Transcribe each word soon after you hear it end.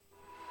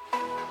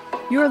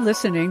You're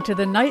listening to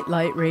the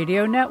Nightlight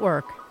Radio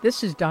Network.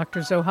 This is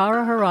Dr.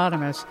 Zohara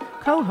Hieronymus,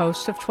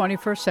 co-host of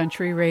 21st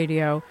Century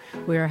Radio.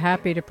 We are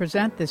happy to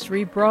present this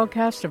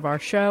rebroadcast of our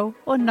show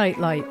on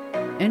Nightlight.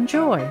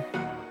 Enjoy.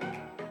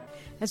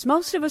 As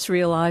most of us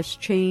realize,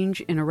 change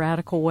in a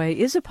radical way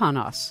is upon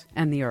us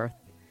and the Earth.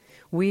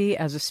 We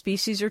as a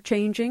species are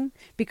changing,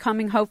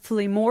 becoming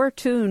hopefully more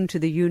attuned to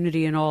the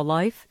unity in all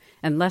life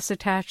and less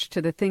attached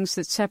to the things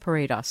that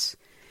separate us.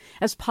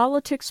 As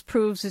politics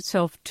proves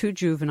itself too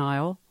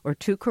juvenile or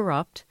too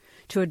corrupt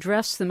to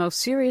address the most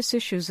serious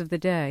issues of the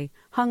day,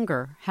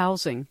 hunger,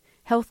 housing,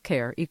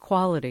 healthcare,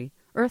 equality,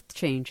 earth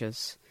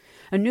changes.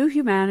 A new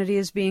humanity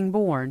is being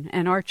born,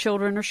 and our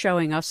children are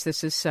showing us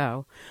this is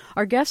so.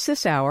 Our guest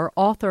this hour,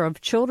 author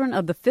of Children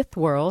of the Fifth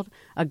World,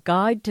 A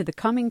Guide to the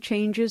Coming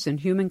Changes in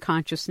Human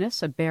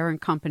Consciousness, a Bear &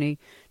 Company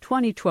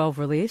 2012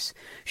 release,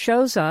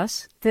 shows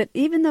us that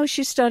even though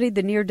she studied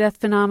the near-death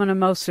phenomena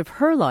most of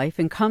her life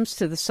and comes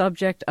to the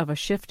subject of a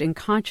shift in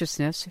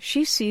consciousness,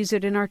 she sees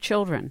it in our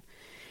children.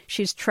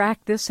 She's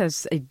tracked this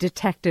as a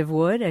detective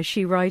would, as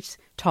she writes,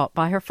 taught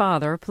by her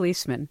father, a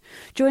policeman.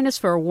 Join us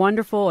for a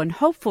wonderful and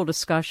hopeful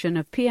discussion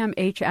of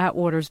P.M.H.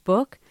 Atwater's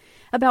book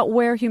about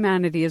where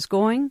humanity is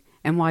going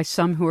and why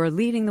some who are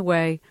leading the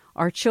way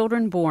are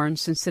children born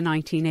since the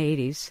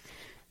 1980s.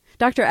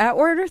 Dr.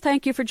 Atwater,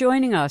 thank you for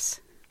joining us.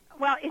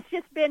 Well, it's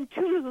just been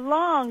too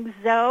long,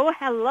 Zoe.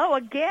 Hello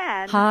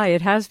again. Hi,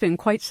 it has been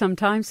quite some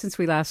time since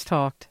we last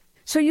talked.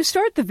 So you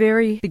start the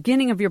very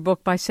beginning of your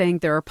book by saying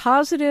there are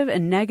positive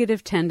and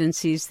negative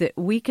tendencies that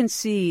we can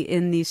see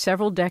in the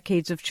several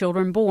decades of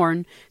children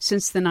born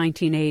since the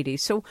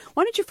 1980s. So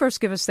why don't you first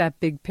give us that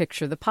big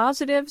picture, the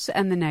positives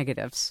and the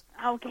negatives?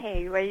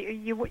 Okay. Well,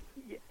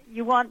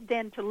 you want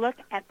then to look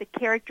at the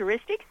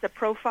characteristics, the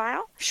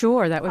profile?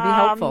 Sure, that would be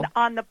helpful.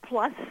 On the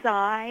plus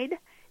side,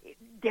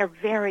 they're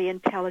very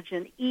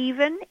intelligent,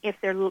 even if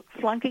they're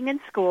flunking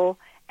in school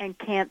and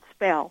can't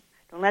spell.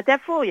 Don't let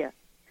that fool you.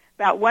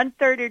 About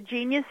one-third are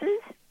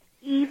geniuses,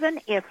 even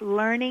if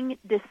learning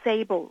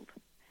disabled.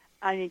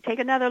 I mean, take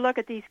another look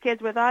at these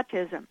kids with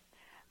autism.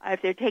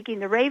 If they're taking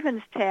the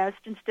Ravens test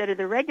instead of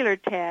the regular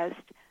test,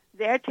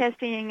 they're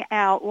testing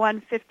out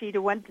 150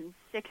 to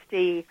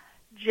 160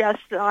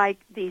 just like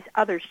these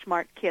other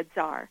smart kids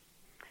are.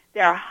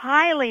 They're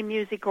highly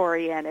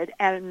music-oriented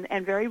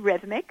and very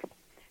rhythmic.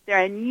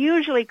 They're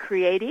unusually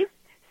creative,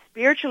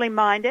 spiritually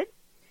minded.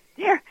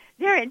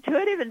 They're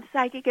intuitive and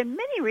psychic, and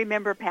many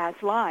remember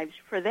past lives.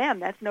 For them,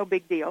 that's no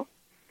big deal.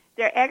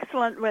 They're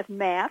excellent with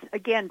math.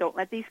 Again, don't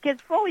let these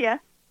kids fool you.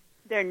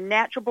 They're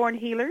natural-born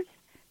healers.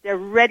 They're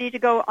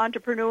ready-to-go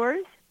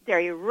entrepreneurs. They're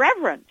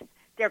irreverent.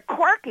 They're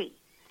quirky.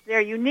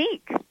 They're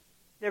unique.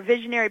 They're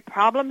visionary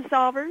problem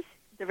solvers.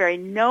 They're very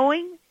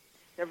knowing.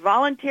 They're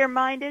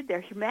volunteer-minded.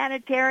 They're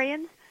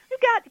humanitarians. We've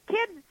got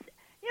kids,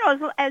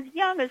 as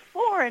young as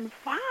 4 and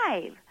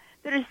 5.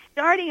 That are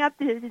starting up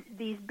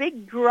these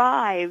big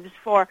drives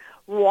for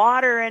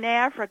water in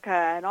Africa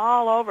and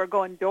all over,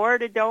 going door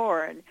to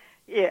door and,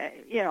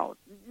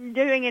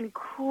 doing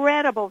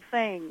incredible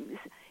things,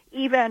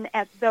 even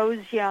at those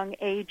young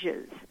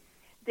ages.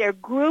 They're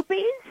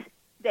groupies.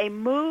 They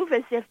move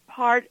as if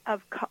part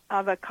of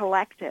a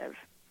collective.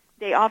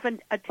 They often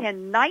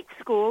attend night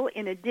school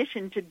in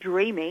addition to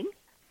dreaming.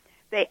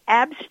 They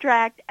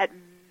abstract at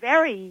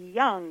very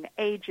young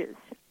ages.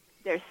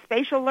 They're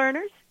spatial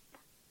learners.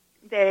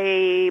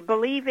 They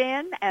believe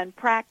in and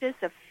practice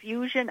a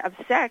fusion of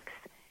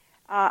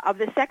of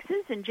the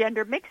sexes and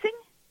gender mixing.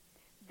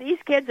 These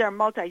kids are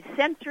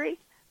multisensory,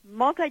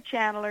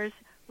 multi-channelers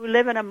who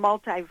live in a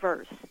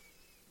multiverse.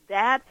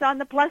 That's on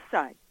the plus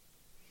side.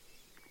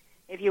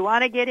 If you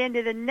want to get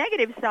into the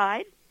negative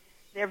side,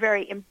 they're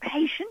very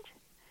impatient.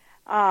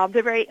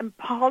 They're very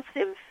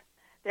impulsive.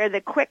 They're the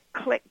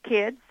quick-click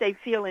kids. They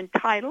feel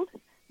entitled.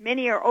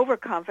 Many are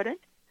overconfident.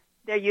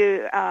 They're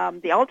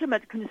the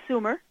ultimate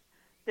consumer.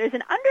 There's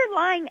an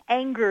underlying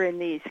anger in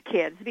these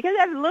kids because they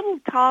have little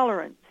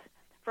tolerance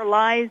for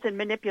lies and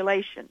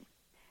manipulation.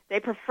 They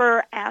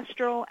prefer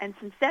astral and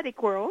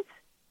synthetic worlds.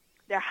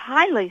 They're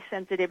highly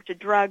sensitive to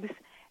drugs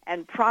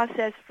and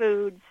processed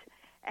foods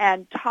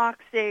and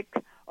toxic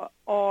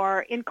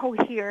or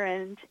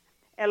incoherent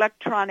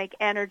electronic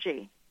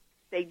energy.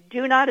 They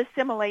do not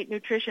assimilate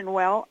nutrition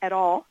well at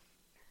all.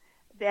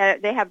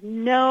 They have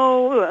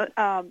no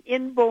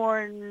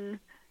inborn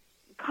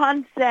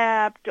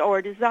concept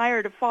or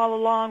desire to follow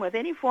along with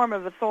any form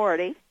of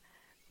authority.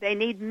 They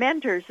need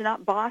mentors,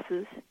 not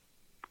bosses.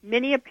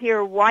 Many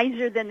appear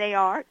wiser than they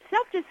are.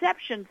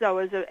 Self-deception, though,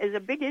 is a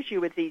big issue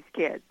with these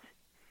kids.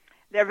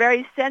 They're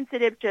very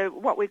sensitive to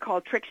what we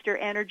call trickster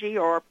energy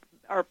or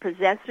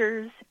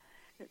possessors,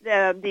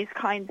 these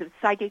kinds of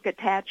psychic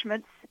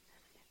attachments.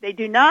 They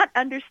do not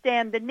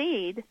understand the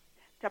need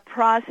to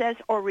process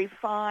or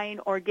refine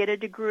or get a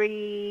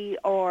degree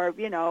or,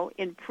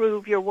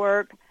 improve your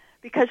work.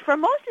 Because for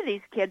most of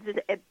these kids,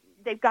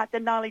 they've got the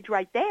knowledge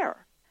right there.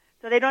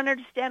 So they don't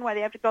understand why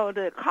they have to go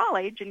to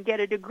college and get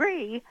a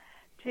degree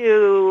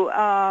to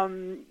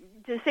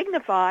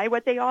signify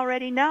what they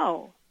already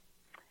know.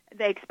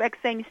 They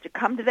expect things to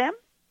come to them.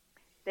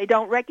 They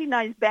don't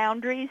recognize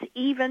boundaries,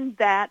 even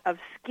that of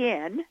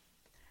skin.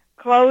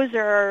 Clothes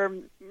are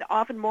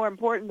often more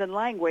important than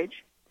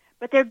language.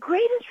 But their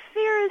greatest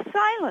fear is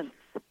silence.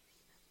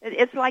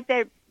 It's like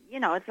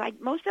it's like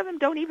most of them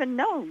don't even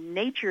know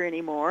nature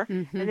anymore,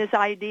 and this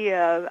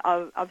idea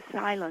of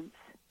silence.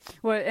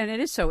 Well, and it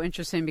is so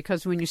interesting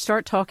because when you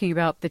start talking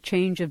about the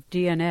change of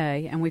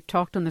DNA, and we've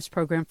talked on this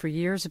program for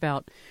years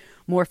about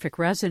morphic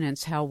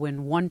resonance, how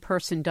when one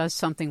person does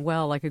something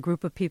well, like a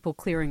group of people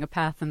clearing a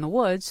path in the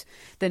woods,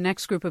 the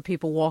next group of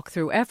people walk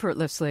through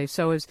effortlessly.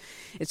 So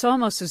it's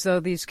almost as though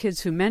these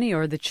kids, who many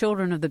are the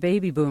children of the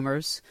baby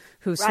boomers,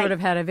 who sort of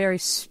had a very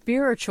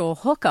spiritual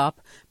hookup,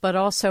 but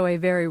also a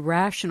very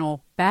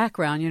rational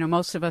background. You know,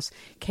 most of us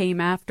came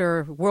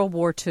after World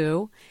War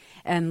II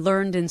and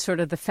learned in sort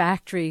of the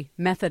factory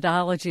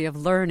methodology of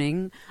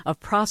learning, of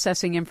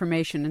processing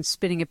information and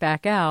spitting it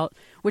back out,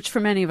 which for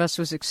many of us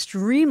was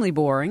extremely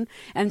boring.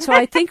 And so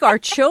I think our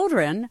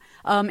children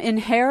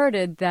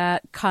inherited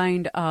that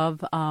kind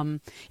of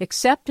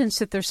acceptance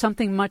that there's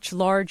something much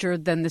larger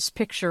than this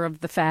picture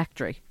of the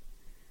factory.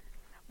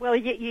 Well,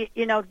 you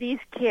know, these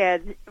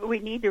kids, we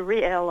need to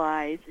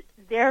realize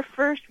their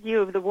first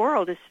view of the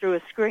world is through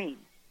a screen.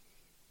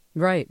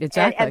 Right,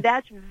 exactly. And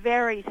that's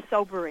very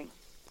sobering.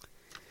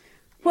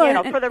 Well, you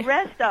know, for the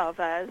rest of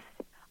us,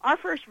 our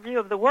first view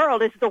of the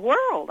world is the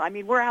world. I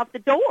mean, we're out the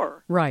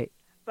door. Right.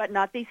 But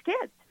not these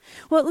kids.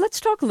 Well, let's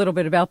talk a little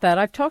bit about that.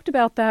 I've talked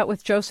about that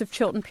with Joseph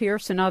Chilton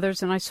Pierce and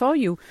others, and I saw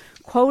you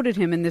quoted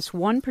him in this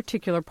one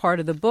particular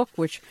part of the book,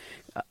 which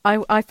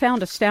I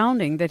found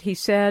astounding, that he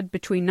said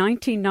between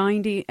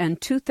 1990 and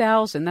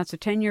 2000, that's a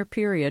 10-year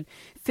period,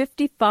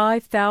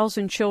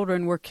 55,000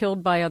 children were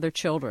killed by other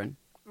children.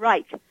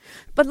 Right.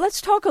 But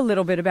let's talk a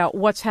little bit about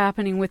what's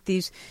happening with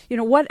these, you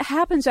know, what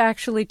happens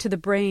actually to the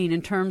brain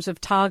in terms of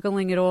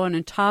toggling it on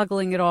and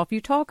toggling it off. You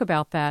talk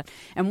about that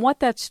and what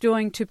that's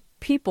doing to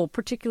people,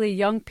 particularly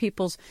young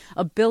people's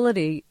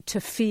ability to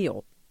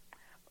feel.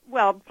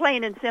 Well,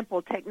 plain and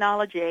simple,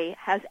 technology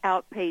has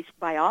outpaced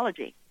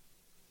biology.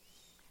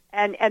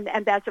 And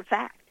that's a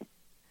fact.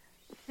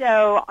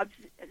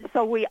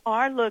 So we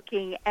are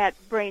looking at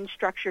brain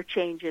structure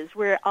changes.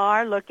 We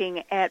are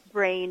looking at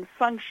brain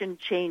function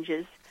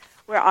changes.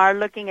 We are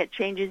looking at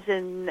changes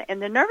in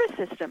the nervous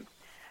system.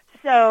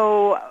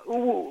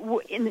 So,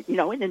 in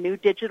the new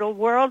digital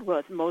world,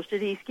 with most of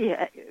these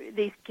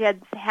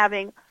kids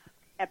having,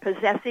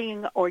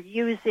 possessing or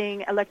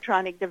using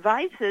electronic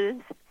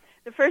devices,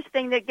 the first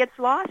thing that gets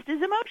lost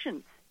is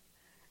emotions.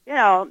 You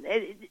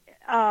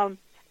know,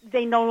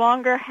 they no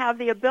longer have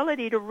the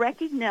ability to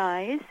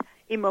recognize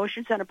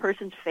emotions on a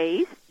person's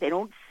face. They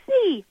don't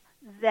see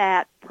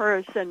that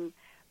person,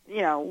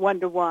 you know,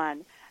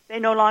 one-to-one. They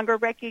no longer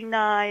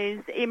recognize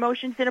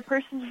emotions in a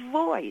person's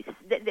voice.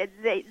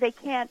 They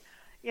can't,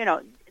 you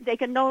know, they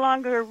can no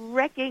longer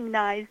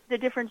recognize the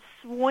different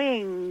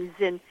swings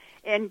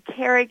and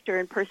character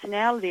and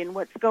personality and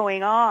what's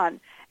going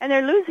on. And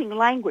they're losing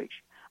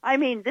language. I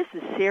mean, this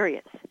is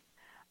serious.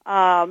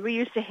 We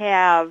used to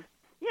have,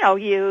 you know,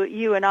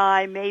 you and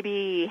I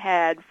maybe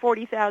had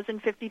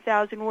 40,000,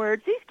 50,000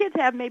 words. These kids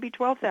have maybe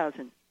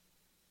 12,000.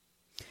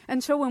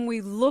 And so when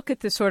we look at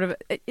this sort of,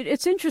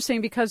 it's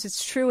interesting because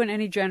it's true in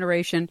any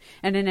generation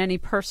and in any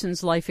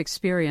person's life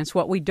experience.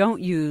 What we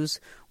don't use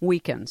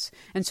weakens.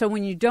 And so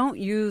when you don't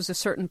use a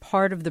certain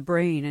part of the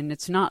brain and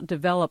it's not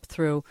developed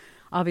through,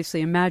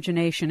 obviously,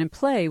 imagination and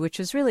play, which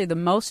is really the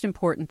most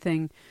important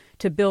thing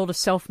to build a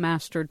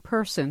self-mastered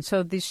person.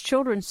 So these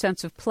children's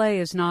sense of play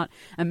is not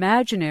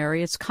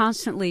imaginary. It's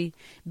constantly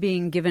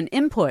being given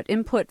input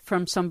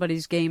from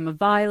somebody's game of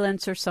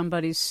violence or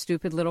somebody's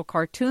stupid little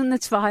cartoon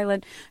that's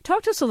violent.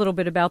 Talk to us a little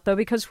bit about, though,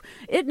 because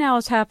it now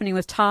is happening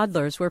with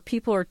toddlers where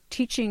people are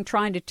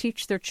trying to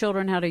teach their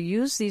children how to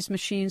use these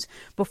machines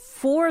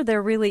before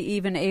they're really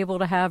even able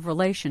to have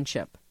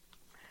relationship.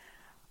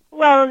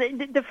 Well,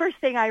 the first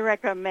thing I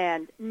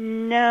recommend,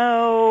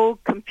 no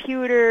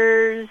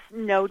computers,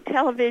 no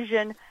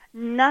television,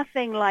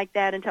 nothing like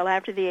that until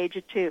after the age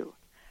of 2,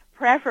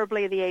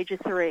 preferably the age of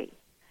 3.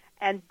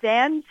 And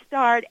then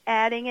start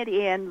adding it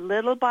in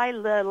little by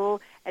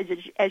little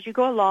as you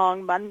go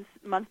along,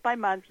 month by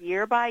month,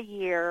 year by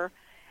year.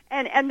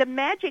 And the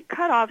magic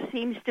cutoff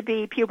seems to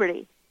be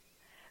puberty.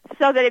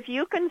 So that if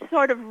you can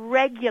sort of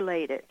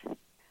regulate it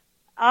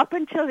up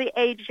until the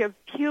age of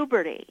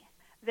puberty,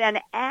 then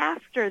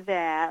after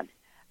that,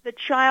 the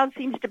child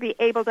seems to be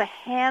able to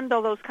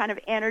handle those kind of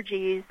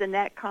energies and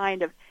that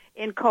kind of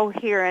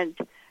incoherent,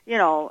 you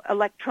know,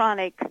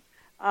 electronic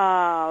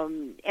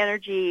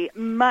energy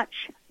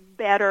much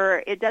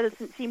better. It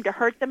doesn't seem to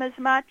hurt them as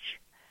much.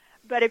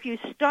 But if you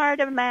start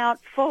them out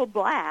full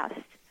blast,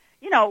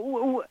 you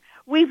know,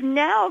 we've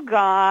now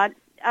got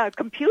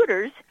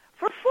computers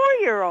for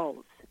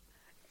 4-year-olds.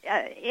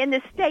 In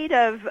the state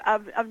of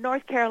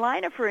North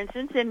Carolina, for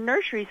instance, in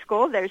nursery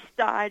school, they're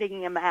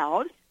starting them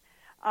out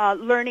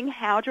learning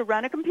how to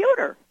run a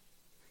computer.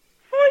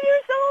 4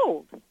 years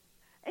old,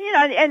 you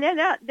know, and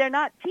they're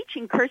not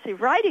teaching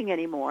cursive writing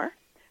anymore.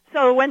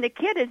 So when the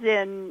kid is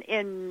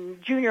in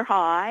junior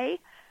high,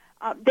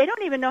 They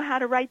don't even know how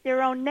to write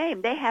their own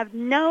name. They have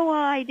no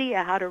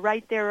idea how to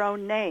write their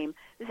own name.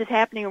 This is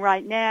happening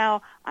right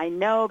now. I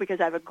know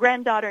because I have a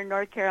granddaughter in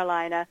North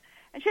Carolina,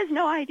 and she has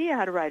no idea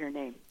how to write her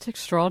name. It's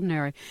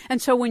extraordinary.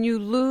 And so when you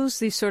lose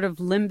these sort of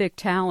limbic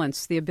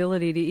talents, the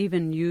ability to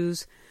even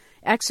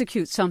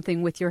execute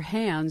something with your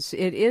hands,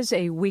 it is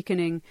a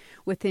weakening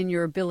within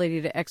your ability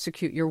to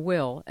execute your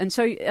will. And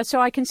so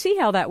I can see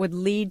how that would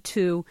lead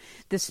to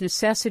this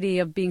necessity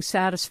of being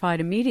satisfied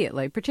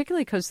immediately,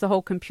 particularly because the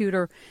whole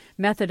computer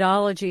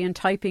methodology and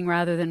typing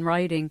rather than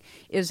writing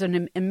is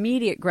an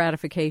immediate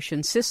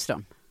gratification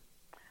system.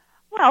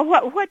 Well,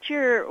 what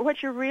you're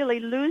really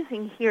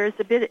losing here is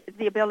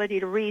the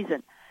ability to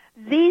reason.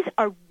 These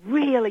are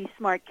really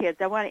smart kids.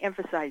 I want to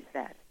emphasize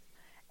that.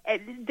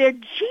 They're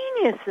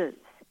geniuses.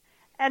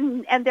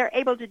 And they're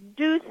able to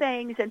do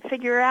things and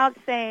figure out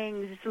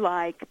things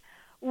like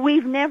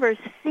we've never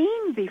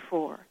seen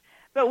before.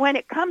 But when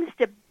it comes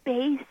to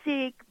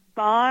basic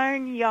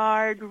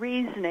barnyard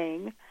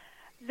reasoning,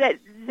 that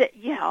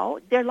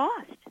they're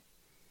lost.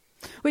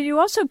 Well, you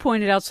also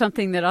pointed out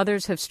something that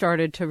others have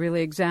started to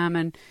really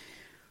examine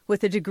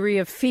with a degree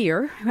of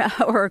fear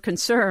or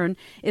concern,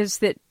 is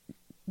that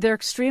they're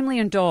extremely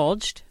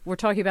indulged. We're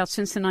talking about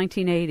since the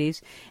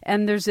 1980s.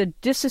 And there's a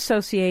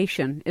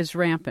disassociation is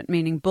rampant,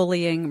 meaning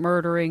bullying,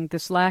 murdering,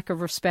 this lack of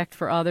respect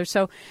for others.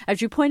 So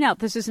as you point out,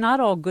 this is not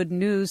all good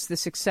news,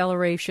 this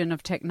acceleration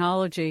of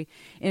technology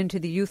into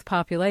the youth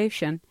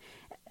population.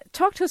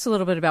 Talk to us a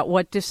little bit about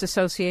what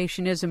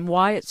disassociation is and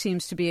why it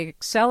seems to be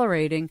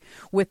accelerating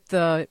with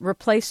the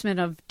replacement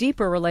of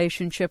deeper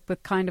relationship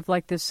with kind of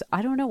like this,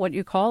 I don't know what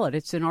you call it.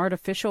 It's an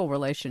artificial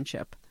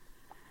relationship.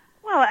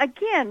 Well,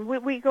 again,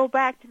 we go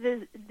back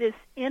to this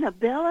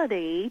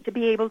inability to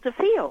be able to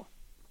feel.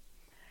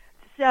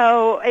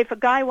 So if a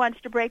guy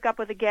wants to break up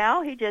with a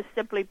gal, he just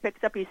simply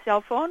picks up his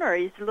cell phone or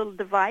his little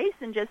device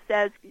and just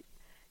says,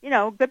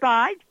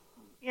 goodbye,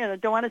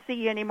 don't want to see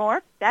you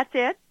anymore. That's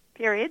it,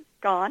 period,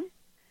 gone.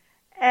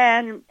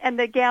 And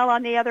the gal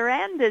on the other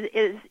end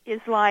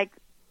is like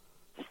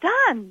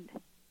stunned.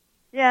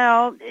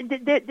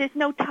 There's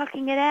no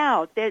talking it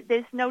out.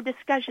 There's no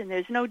discussion.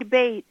 There's no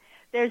debate.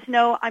 There's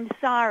no, I'm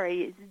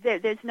sorry.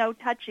 There's no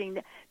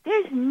touching.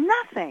 There's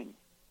nothing,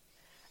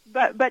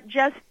 but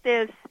just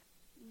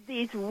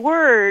these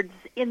words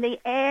in the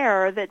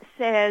air that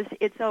says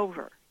it's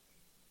over.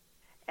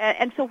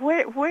 And so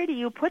where do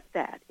you put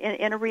that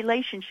in a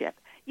relationship?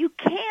 You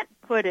can't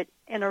put it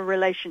in a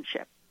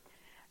relationship.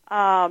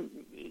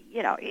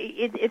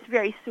 It's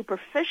very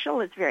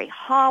superficial. It's very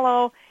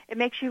hollow. It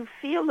makes you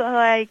feel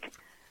like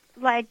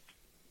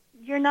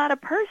you're not a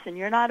person.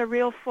 You're not a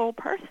real full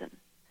person.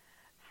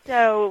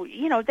 So,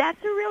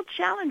 that's a real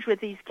challenge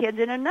with these kids.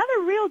 And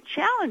another real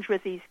challenge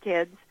with these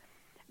kids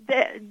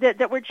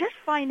that we're just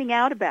finding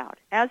out about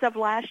as of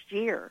last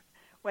year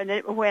when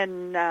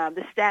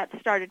the stats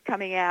started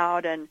coming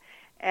out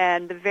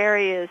and the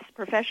various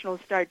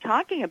professionals started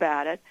talking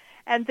about it,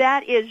 and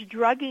that is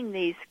drugging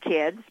these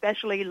kids,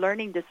 especially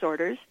learning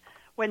disorders,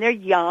 when they're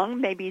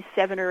young, maybe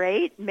 7 or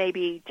 8,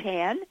 maybe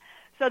 10.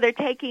 So they're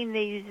taking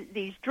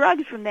these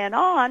drugs from then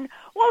on.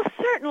 Well,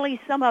 certainly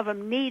some of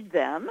them need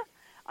them.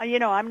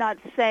 I'm not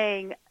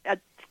saying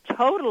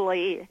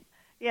totally,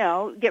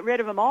 get rid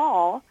of them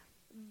all,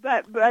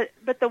 but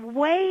the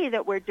way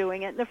that we're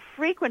doing it, and the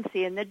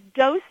frequency and the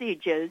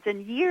dosages,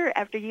 and year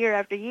after year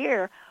after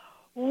year,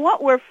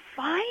 what we're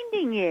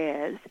finding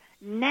is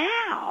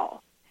now.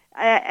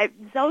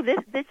 So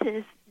this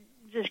is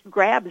just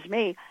grabs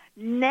me.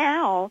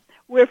 Now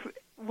we're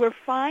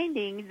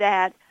finding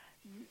that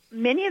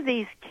many of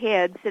these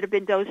kids that have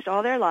been dosed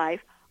all their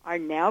life are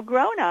now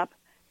grown up.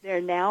 They're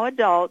now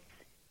adults.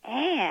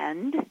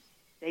 And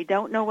they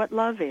don't know what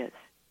love is.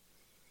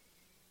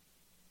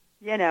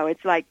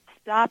 It's like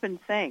stop and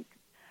think.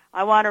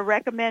 I want to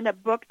recommend a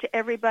book to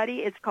everybody.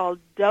 It's called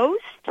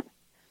Dosed.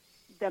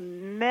 The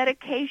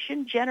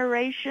Medication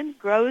Generation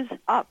Grows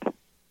Up.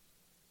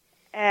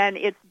 And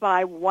it's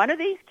by one of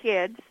these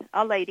kids,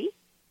 a lady.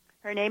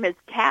 Her name is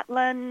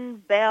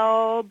Caitlin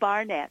Bell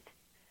Barnett.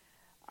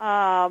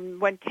 I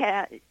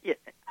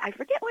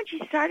forget when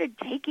she started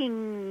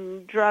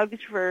taking drugs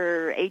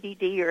for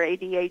ADD or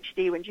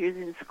ADHD when she was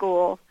in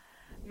school,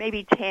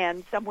 maybe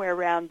 10, somewhere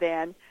around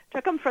then.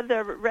 Took them for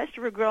the rest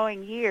of her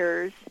growing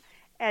years,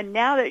 and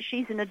now that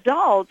she's an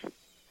adult,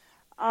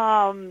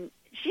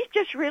 she's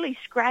just really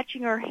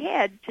scratching her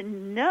head to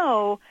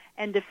know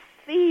and to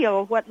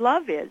feel what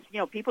love is.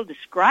 People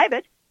describe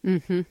it.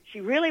 Mm-hmm.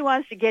 She really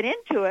wants to get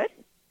into it,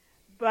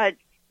 but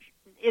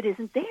it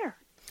isn't there.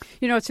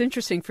 It's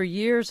interesting. For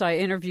years, I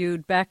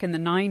interviewed back in the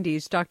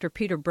 90s Dr.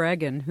 Peter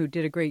Breggin, who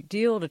did a great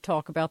deal to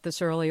talk about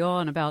this early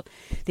on, about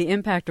the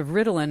impact of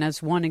Ritalin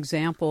as one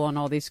example on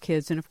all these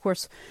kids. And, of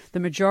course, the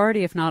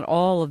majority, if not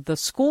all, of the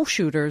school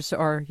shooters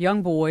are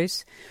young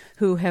boys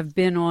who have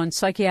been on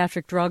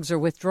psychiatric drugs or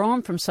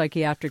withdrawn from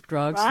psychiatric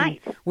drugs.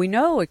 Right. And we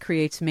know it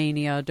creates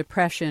mania,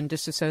 depression,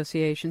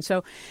 disassociation.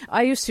 So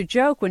I used to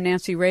joke when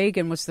Nancy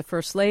Reagan was the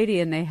first lady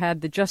and they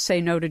had the Just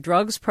Say No to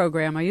Drugs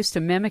program, I used to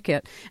mimic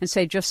it and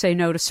say, just say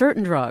no to certain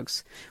certain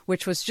drugs,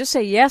 which was just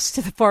say yes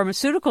to the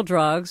pharmaceutical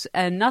drugs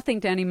and nothing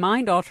to any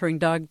mind-altering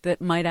drug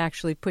that might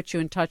actually put you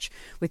in touch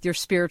with your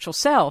spiritual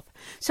self.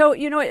 So,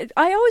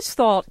 I always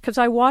thought, because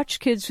I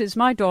watched kids as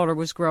my daughter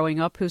was growing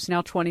up, who's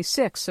now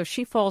 26, so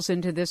she falls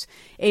into this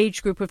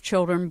age group of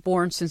children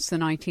born since the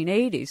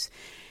 1980s.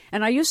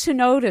 And I used to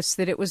notice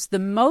that it was the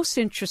most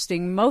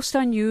interesting, most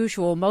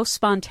unusual, most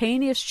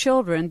spontaneous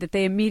children that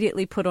they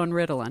immediately put on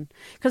Ritalin.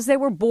 Because they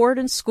were bored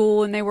in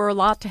school and they were a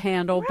lot to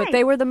handle, but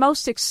they were the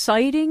most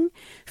exciting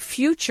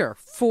future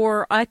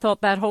for, I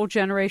thought, that whole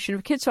generation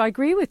of kids. So I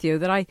agree with you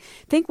that I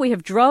think we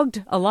have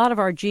drugged a lot of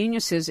our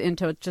geniuses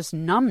into just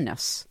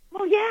numbness.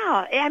 Well,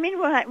 yeah. I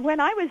mean, when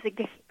I was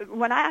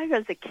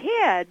a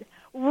kid,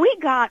 we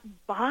got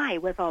by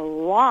with a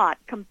lot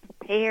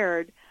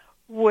compared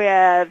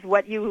with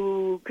what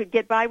you could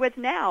get by with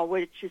now,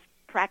 which is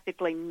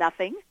practically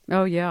nothing.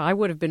 Oh, yeah, I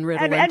would have been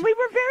Ritalin. And we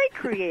were very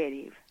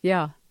creative.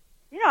 Yeah.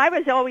 I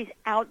was always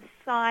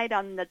outside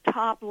on the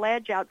top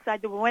ledge,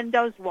 outside the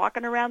windows,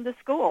 walking around the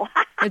school.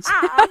 On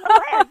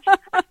the ledge.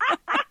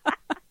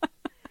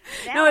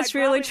 No, it's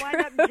really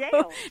true.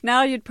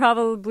 Now you'd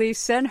probably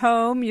sent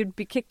home, you'd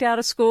be kicked out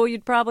of school,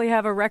 you'd probably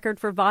have a record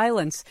for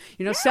violence,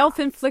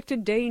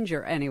 self-inflicted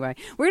danger. Anyway,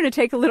 we're going to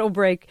take a little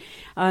break,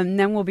 and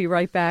then we'll be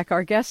right back.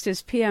 Our guest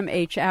is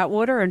PMH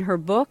Atwater, and her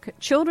book,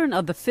 Children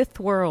of the Fifth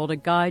World, A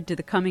Guide to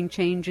the Coming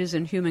Changes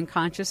in Human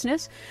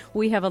Consciousness.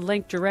 We have a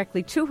link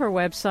directly to her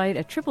website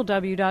at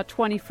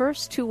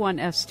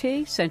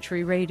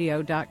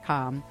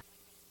www.21st21stcenturyradio.com.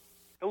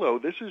 Hello,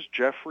 this is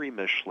Jeffrey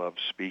Mishlove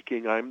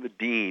speaking. I'm the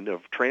Dean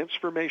of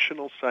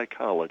Transformational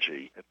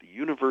Psychology at the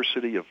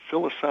University of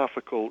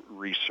Philosophical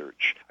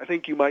Research. I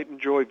think you might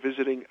enjoy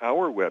visiting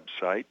our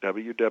website,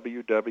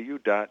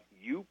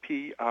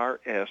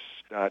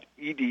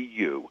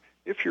 www.uprs.edu,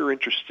 if you're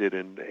interested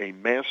in a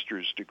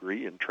master's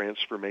degree in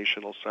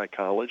transformational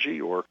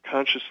psychology or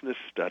consciousness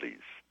studies.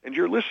 And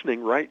you're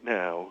listening right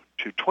now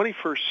to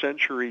 21st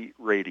Century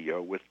Radio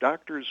with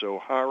Dr.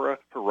 Zohara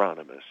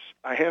Hieronymus.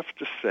 I have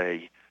to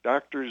say,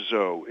 Dr.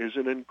 Zo is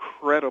an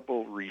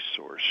incredible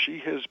resource. She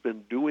has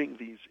been doing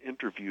these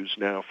interviews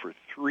now for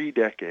 3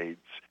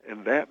 decades,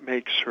 and that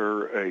makes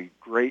her a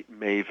great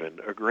maven,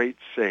 a great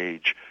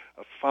sage,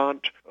 a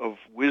font of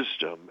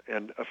wisdom,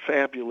 and a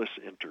fabulous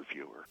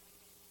interviewer.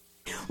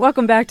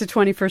 Welcome back to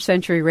 21st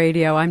Century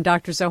Radio. I'm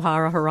Dr.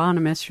 Zohara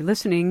Hieronymus. You're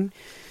listening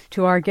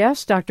to our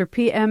guest, Dr.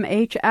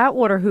 PMH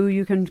Atwater, who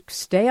you can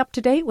stay up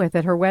to date with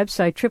at her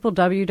website,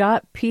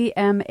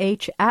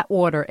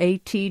 www.pmhatwater,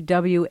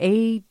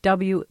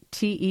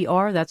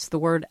 ATWAWTER, that's the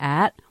word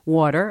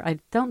Atwater. I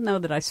don't know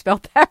that I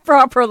spelled that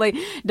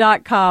properly,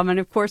 .com. And,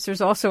 of course,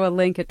 there's also a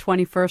link at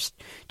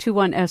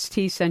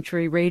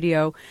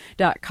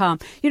 21st21stcenturyradio.com.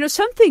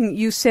 Something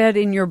you said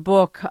in your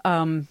book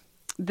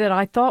that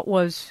I thought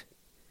was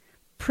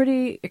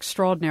pretty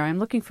extraordinary. I'm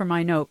looking for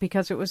my note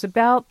because it was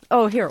about,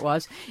 here it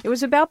was. It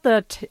was about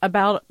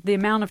about the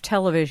amount of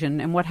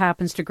television and what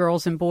happens to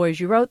girls and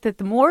boys. You wrote that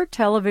the more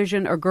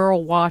television a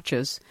girl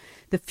watches,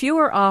 the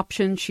fewer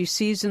options she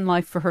sees in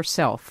life for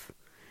herself.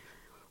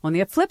 On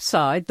the flip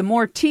side, the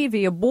more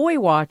TV a boy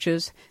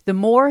watches, the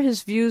more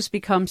his views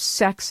become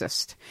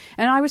sexist.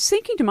 And I was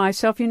thinking to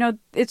myself,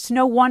 it's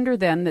no wonder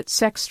then that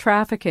sex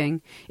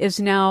trafficking is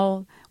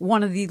now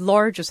one of the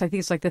largest, I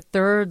think it's like the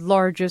third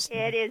largest.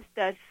 It is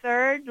the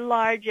third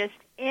largest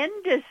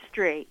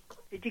industry.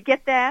 Did you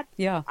get that?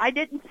 Yeah. I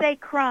didn't say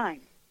crime.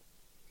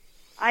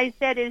 I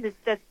said it is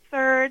the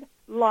third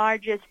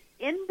largest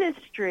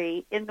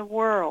industry in the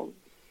world.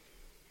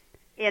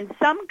 In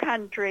some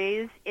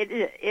countries, it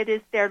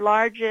is their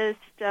largest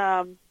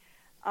item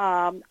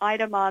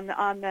on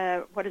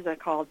the, what is it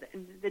called,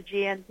 the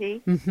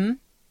GNP. Mm-hmm.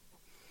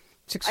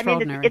 It's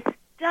extraordinary. I mean, it's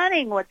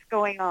stunning what's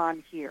going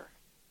on here.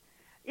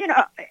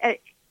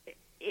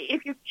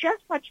 If you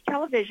just watch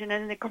television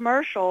and the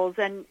commercials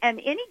and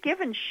any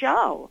given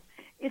show,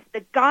 it's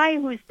the guy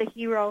who's the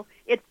hero.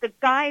 It's the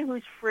guy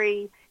who's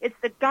free. It's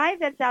the guy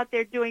that's out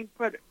there doing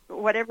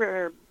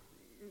whatever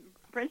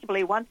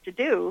principally wants to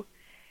do.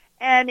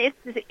 And it's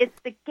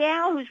the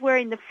gal who's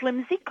wearing the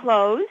flimsy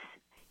clothes,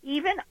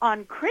 even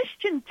on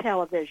Christian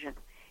television.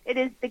 It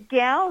is the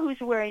gal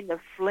who's wearing the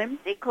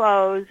flimsy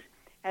clothes,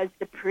 has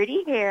the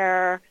pretty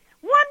hair,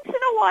 once in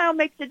a while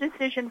makes a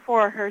decision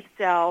for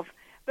herself,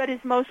 but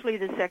is mostly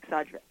the sex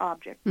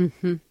object.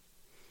 Mm-hmm.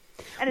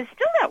 And it's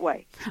still that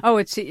way.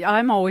 Oh,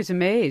 I'm always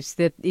amazed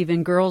that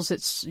even girls at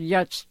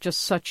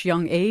just such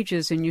young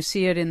ages, and you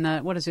see it in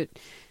the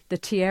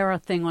tiara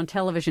thing on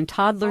television,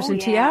 toddlers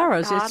and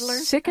tiaras.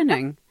 Toddlers. It's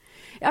sickening.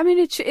 I mean,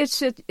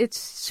 it's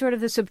sort of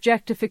this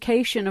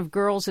objectification of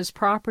girls as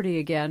property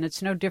again.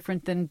 It's no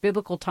different than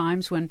biblical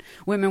times when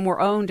women were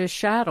owned as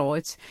chattel.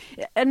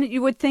 And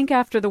you would think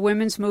after the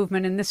women's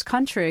movement in this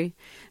country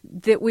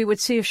that we would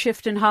see a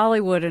shift in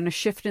Hollywood and a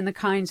shift in the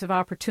kinds of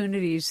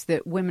opportunities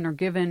that women are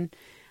given.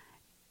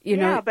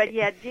 Yeah, but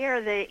yet,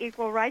 dear, the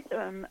Equal Rights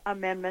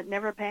Amendment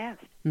never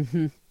passed.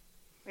 Mm-hmm.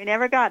 We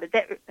never got it.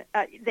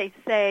 They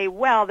say,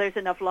 well, there's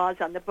enough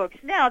laws on the books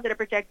now that it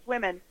protects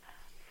women.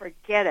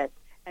 Forget it.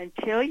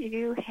 Until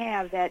you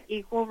have that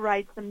Equal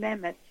Rights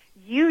Amendment,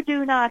 you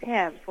do not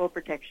have full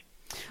protection.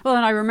 Well,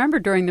 and I remember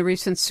during the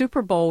recent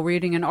Super Bowl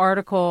reading an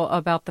article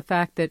about the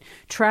fact that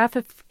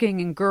trafficking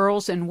in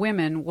girls and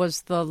women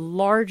was the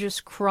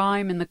largest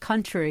crime in the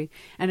country,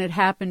 and it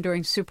happened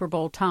during Super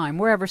Bowl time,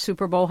 wherever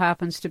Super Bowl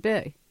happens to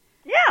be.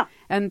 Yeah.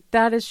 And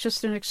that is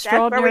just an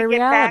extraordinary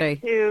reality.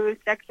 That's where we get back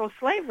to sexual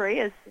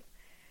slavery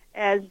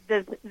as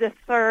the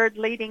third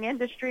leading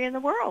industry in the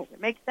world.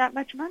 It makes that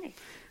much money.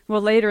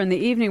 Well, later in the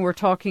evening, we're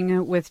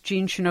talking with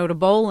Jean Shinoda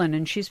Bolen,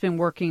 and she's been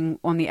working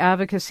on the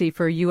advocacy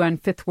for a UN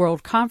Fifth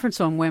World Conference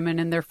on Women,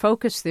 and their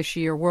focus this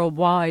year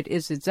worldwide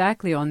is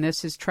exactly on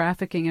this, is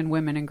trafficking in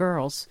women and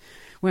girls,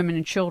 women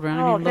and children.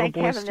 Oh, little thank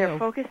boys heaven too. they're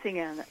focusing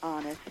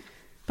on it.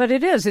 But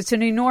it's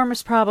an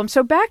enormous problem.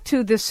 So back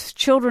to this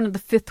Children of the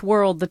Fifth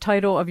World, the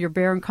title of your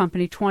Bear &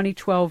 Company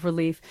 2012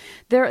 relief.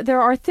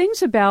 There are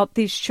things about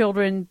these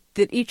children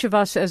that each of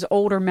us as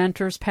older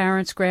mentors,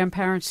 parents,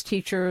 grandparents,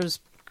 teachers,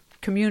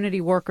 community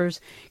workers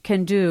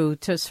can do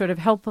to sort of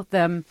help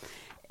them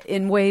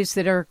in ways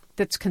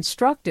that's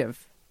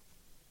constructive.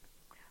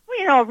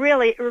 Well, a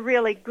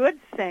really good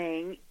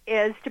thing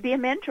is to be a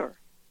mentor.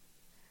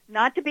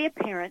 Not to be a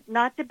parent,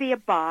 not to be a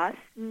boss,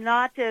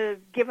 not to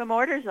give them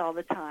orders all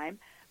the time,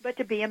 but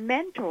to be a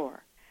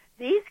mentor.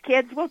 These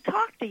kids will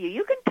talk to you.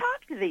 You can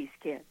talk to these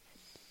kids.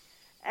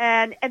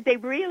 And they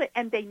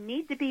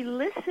need to be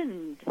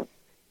listened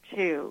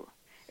to.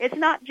 It's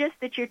not just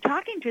that you're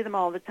talking to them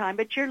all the time,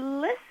 but you're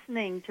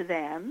listening to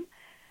them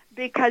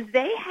because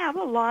they have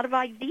a lot of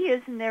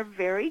ideas, and they're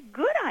very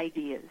good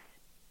ideas.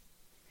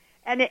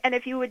 And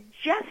if you would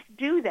just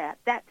do that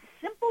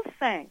simple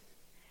thing,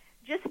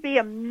 just be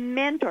a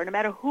mentor, no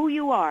matter who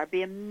you are,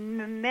 be a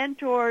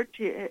mentor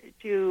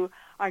to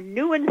our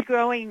new ones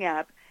growing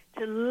up,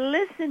 to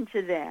listen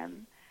to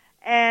them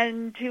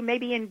and to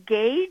maybe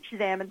engage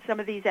them in some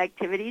of these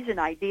activities and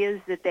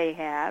ideas that they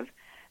have.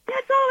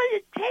 That's all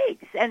it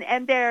takes,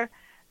 and they're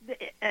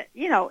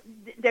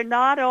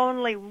not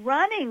only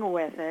running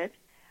with it,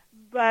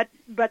 but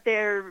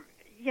they're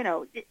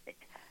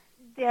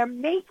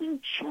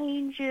making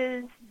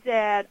changes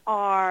that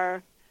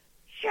are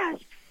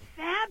just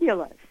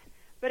fabulous.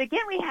 But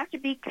again, we have to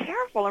be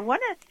careful, and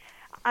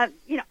I'm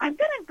going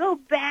to go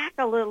back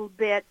a little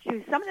bit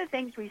to some of the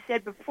things we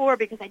said before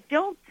because I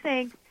don't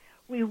think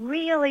we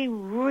really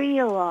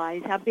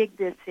realize how big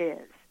this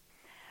is.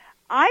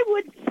 I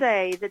would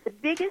say that the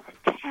biggest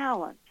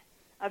talent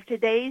of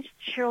today's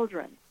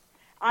children,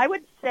 I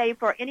would say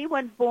for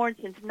anyone born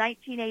since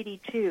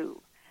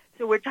 1982,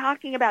 so we're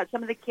talking about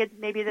some of the kids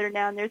maybe that are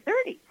now in their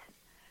 30s.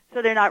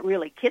 So they're not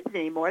really kids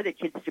anymore. They're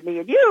kids to me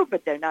and you,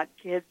 but they're not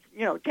kids,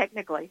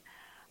 technically.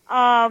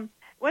 One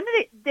of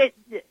the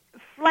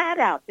flat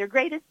out, their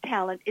greatest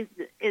talent is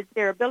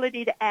their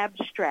ability to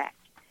abstract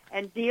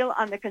and deal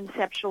on the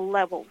conceptual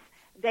levels.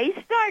 They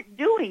start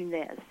doing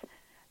this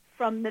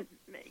from their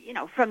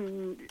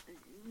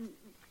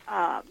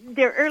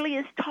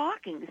earliest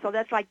talking. So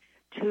that's like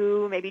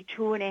 2, maybe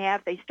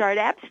 2.5. They start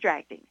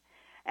abstracting,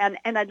 and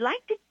I'd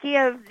like to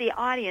give the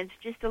audience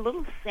just a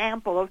little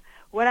sample of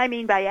what I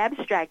mean by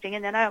abstracting,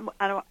 and then I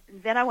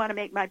want to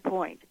make my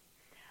point.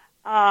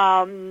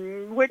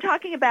 We're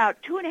talking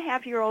about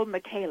 2.5-year-old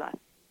Michaela,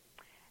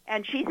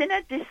 and she's in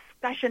a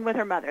discussion with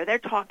her mother. They're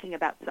talking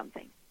about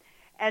something,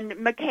 and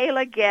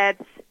Michaela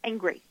gets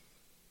angry,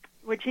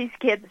 which these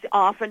kids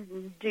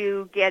often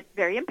do get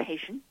very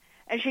impatient,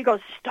 and she goes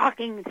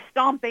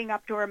stomping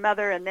up to her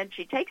mother, and then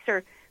she takes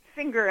her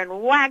finger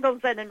and waggles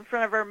it in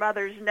front of her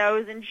mother's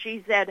nose, and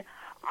she said,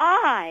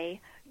 "I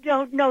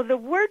don't know the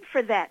word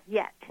for that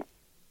yet."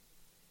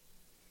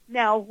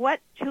 Now, what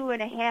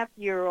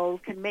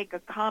 2.5-year-old can make a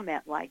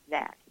comment like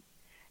that?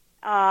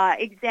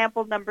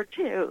 Example number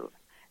 2.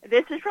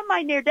 This is from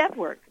my near-death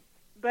work,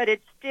 but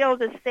it's still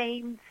the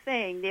same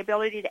thing, the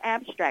ability to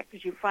abstract,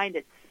 because you find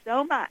it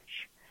so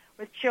much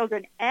with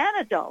children and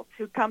adults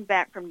who come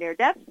back from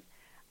near-death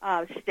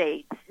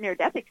states,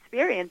 near-death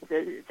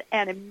experiences,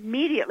 and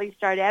immediately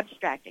start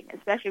abstracting,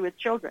 especially with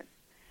children.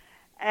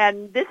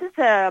 And this is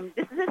a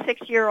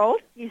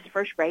 6-year-old. He's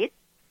first grade.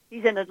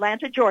 He's in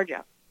Atlanta,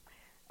 Georgia.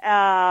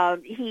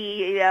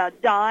 He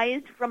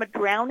dies from a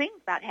drowning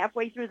about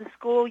halfway through the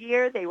school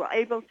year. They were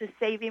able to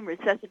save him,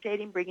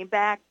 resuscitate him, bring him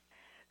back.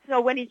 So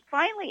when he's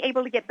finally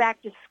able to get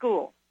back to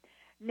school,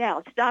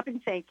 now stop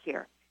and think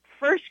here.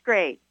 First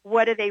grade,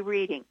 what are they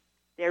reading?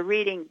 They're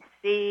reading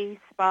See,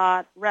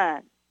 Spot,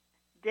 Run,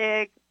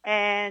 Dick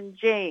and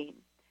Jane.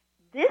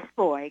 This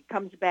boy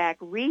comes back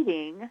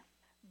reading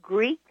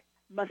Greek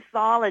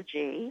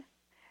mythology,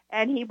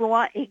 and he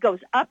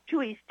goes up to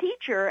his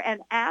teacher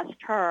and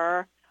asked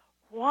her,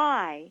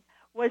 why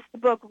was the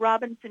book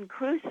Robinson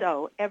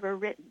Crusoe ever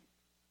written?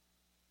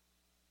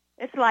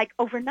 It's like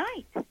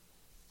overnight.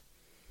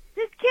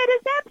 This kid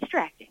is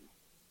abstracting.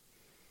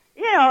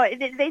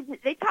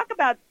 They talk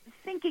about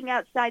thinking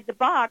outside the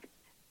box.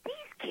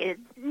 These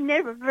kids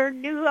never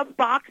knew a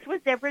box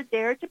was ever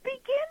there to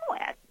begin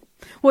with.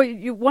 Well,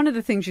 one of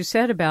the things you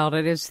said about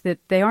it is that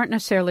they aren't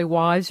necessarily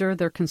wiser,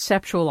 they're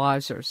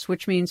conceptualizers,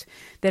 which means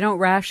they don't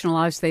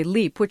rationalize, they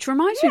leap, which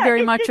reminds me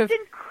very much of...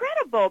 It's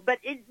incredible, but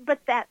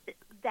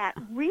that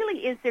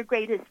really is their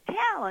greatest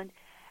talent.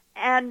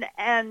 And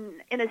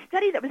in a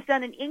study that was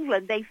done in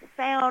England, they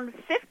found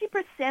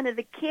 50% of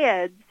the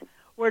kids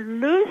were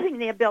losing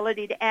the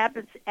ability to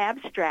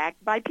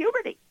abstract by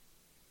puberty.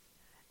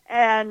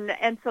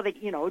 And so they,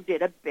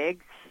 did a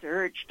big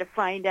search to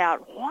find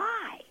out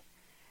why.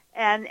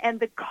 And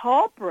the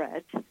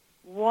culprit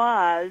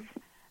was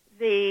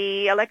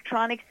the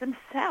electronics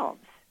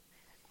themselves,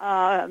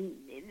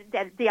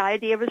 the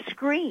idea of a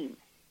screen.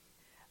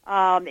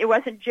 It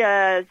wasn't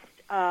just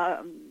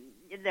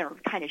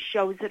kind of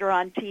shows that are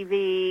on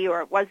TV,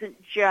 or it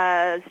wasn't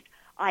just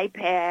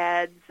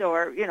iPads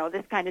or,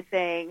 this kind of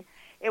thing.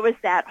 It was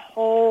that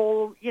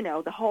whole,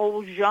 the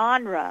whole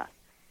genre.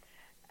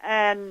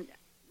 And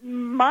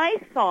my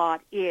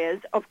thought is,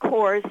 of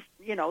course,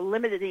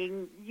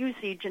 limiting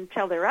usage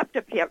until they're up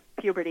to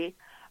puberty,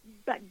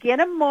 but get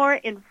them more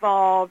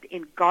involved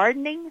in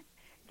gardening,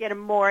 get them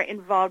more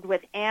involved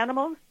with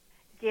animals,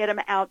 get them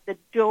out the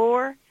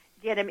door,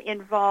 get them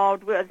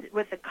involved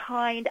with the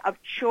kind of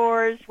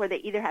chores where they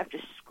either have to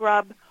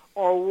scrub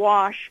or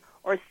wash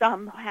or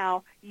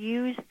somehow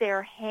use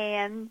their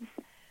hands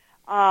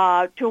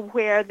to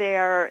where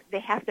they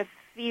have to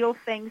feel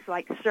things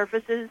like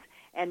surfaces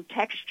and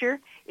texture.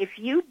 If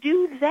you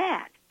do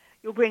that,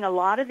 you'll bring a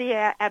lot of the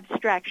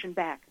abstraction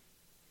back.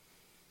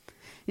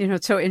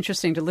 It's so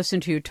interesting to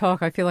listen to you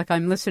talk. I feel like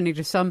I'm listening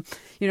to some,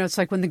 it's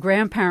like when the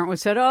grandparent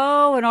was said,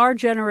 oh, in our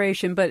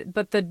generation.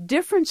 But the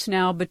difference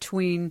now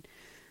between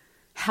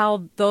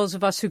how those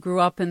of us who grew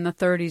up in the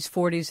 30s,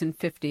 40s, and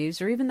 50s,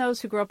 or even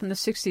those who grew up in the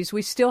 60s,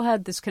 we still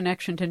had this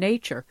connection to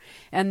nature.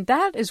 And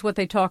that is what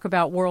they talk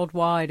about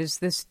worldwide, is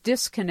this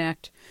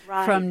disconnect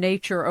from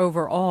nature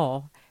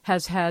overall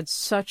has had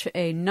such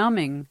a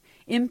numbing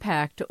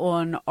impact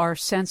on our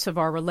sense of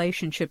our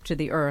relationship to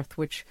the earth,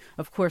 which,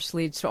 of course,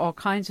 leads to all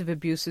kinds of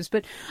abuses.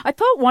 But I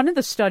thought one of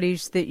the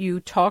studies that you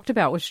talked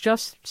about was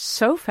just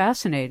so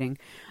fascinating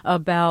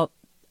about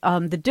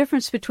the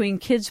difference between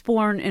kids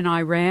born in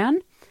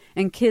Iran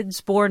and kids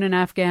born in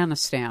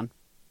Afghanistan.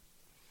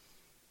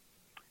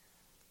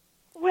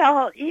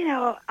 Well,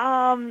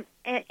 and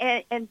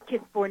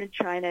kids born in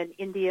China and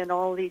India and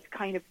all these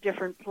kind of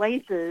different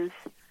places.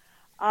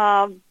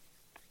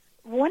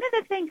 One of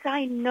the things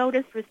I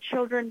noticed with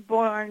children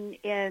born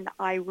in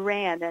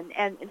Iran,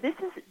 and this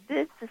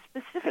is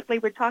specifically,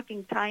 we're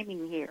talking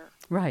timing here.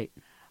 Right.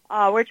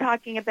 We're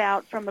talking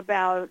about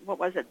about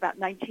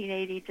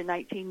 1980 to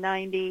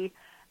 1990.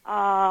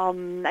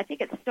 I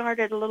think it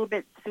started a little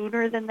bit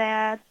sooner than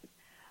that.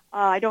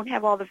 I don't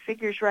have all the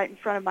figures right in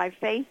front of my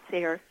face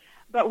here,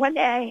 but when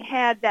they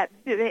had that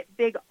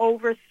big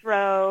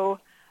overthrow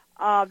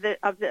of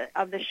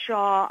the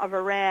Shah of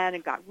Iran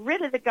and got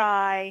rid of the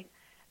guy,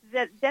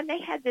 then they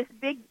had this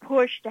big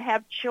push to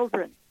have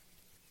children.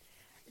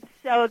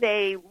 So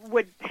they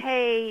would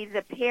pay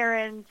the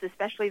parents,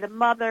 especially the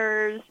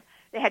mothers.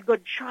 They had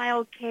good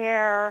child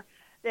care.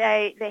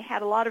 They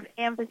had a lot of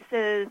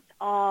emphasis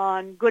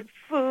on good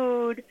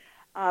food,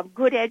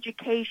 good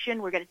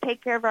education. We're going to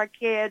take care of our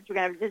kids. We're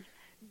going to have this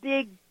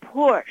big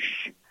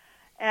push.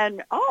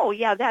 And,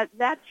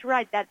 that's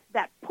right.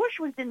 That push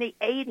was in the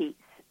 80s.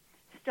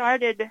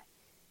 Started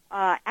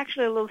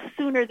actually a little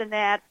sooner than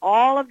that,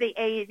 all of the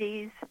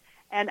 80s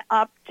and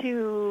up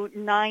to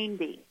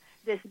 90.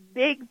 This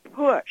big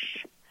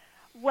push.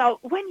 Well,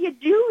 when you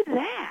do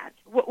that,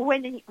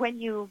 when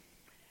you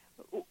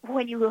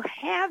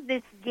have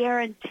this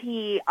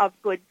guarantee of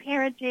good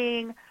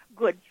parenting,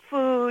 good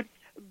food,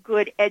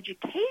 good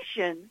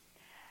education,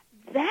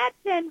 that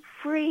then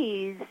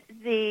frees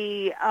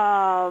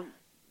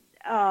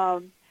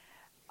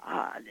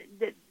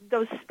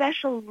those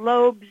special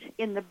lobes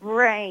in the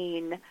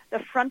brain, the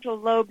frontal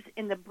lobes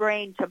in the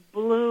brain, to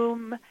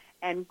bloom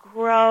and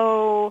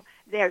grow.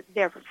 They're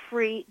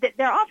free.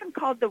 They're often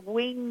called the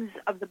wings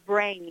of the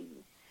brain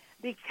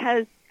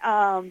because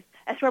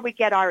that's where we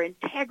get our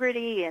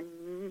integrity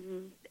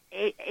and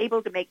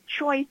able to make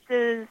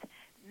choices,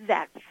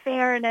 that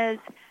fairness.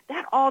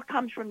 That all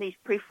comes from these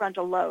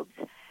prefrontal lobes.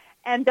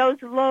 And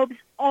those lobes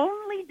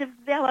only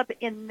develop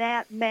in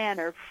that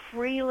manner,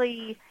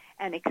 freely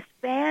and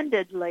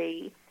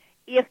expandedly,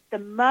 if the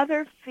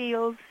mother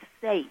feels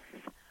safe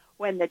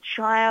when the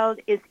child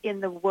is in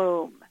the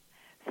womb.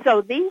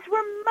 So these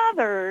were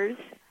mothers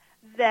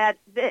that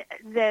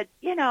they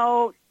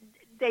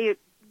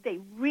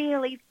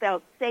really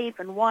felt safe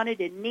and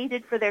wanted and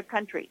needed for their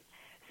country.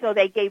 So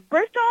they gave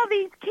birth to all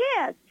these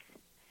kids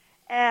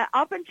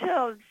up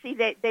until,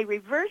 they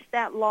reversed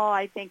that law,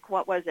 I think,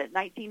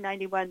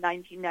 1991,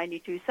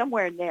 1992,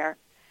 somewhere in there.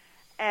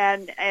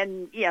 And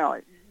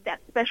that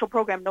special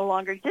program no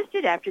longer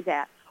existed after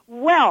that.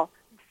 Well,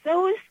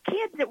 those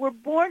kids that were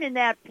born in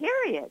that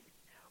period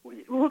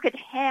who could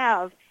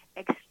have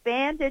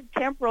expanded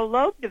temporal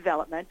lobe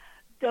development,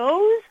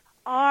 those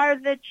are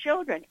the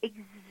children,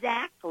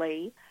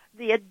 exactly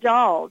the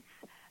adults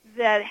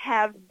that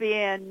have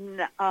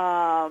been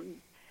on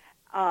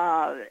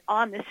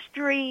the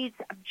streets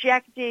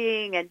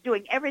objecting and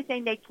doing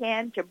everything they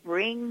can to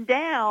bring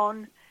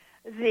down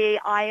the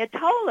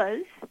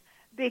Ayatollahs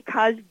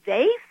because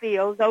they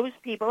feel those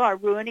people are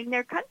ruining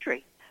their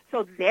country.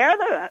 So they're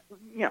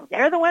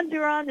the ones who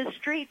are on the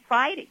street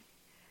fighting,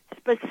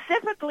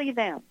 specifically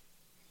them.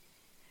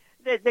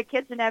 The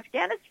kids in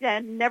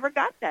Afghanistan never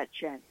got that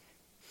chance.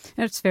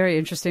 It's very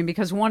interesting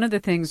because one of the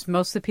things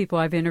most of the people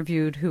I've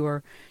interviewed who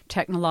are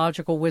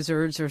technological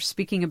wizards are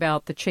speaking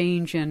about the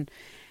change in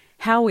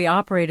how we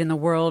operate in the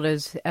world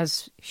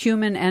as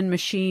human and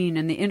machine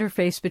and the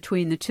interface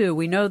between the two.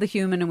 We know the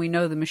human and we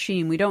know the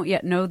machine. We don't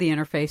yet know the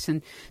interface.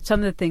 And some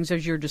of the things,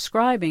 as you're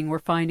describing, we're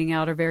finding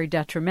out are very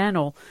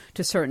detrimental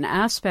to certain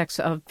aspects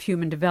of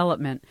human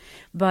development.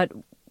 But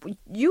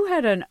you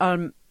had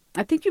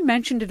I think you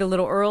mentioned it a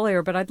little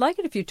earlier, but I'd like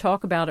it if you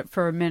talk about it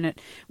for a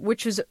minute,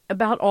 which is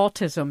about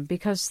autism,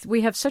 because we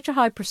have such a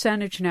high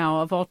percentage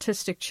now of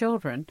autistic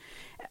children.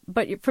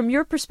 But from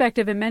your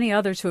perspective and many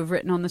others who have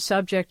written on the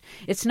subject,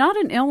 it's not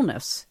an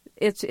illness.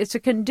 It's a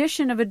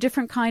condition of a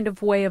different kind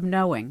of way of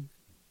knowing.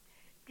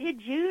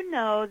 Did you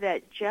know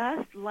that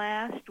just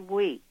last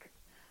week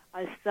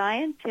a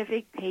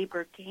scientific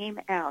paper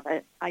came out?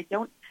 I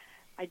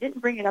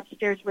didn't bring it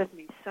upstairs with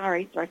me,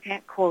 sorry, so I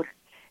can't quote it.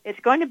 It's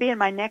going to be in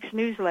my next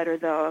newsletter,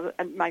 though,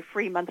 my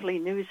free monthly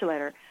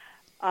newsletter,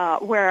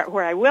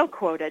 where I will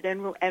quote it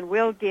and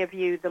will give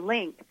you the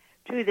link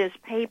to this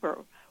paper,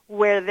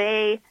 where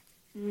they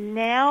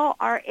now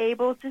are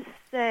able to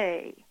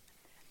say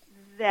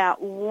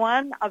that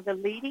one of the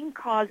leading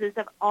causes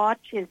of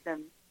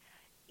autism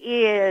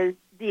is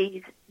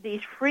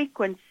these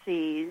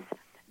frequencies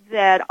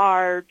that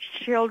our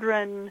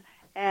children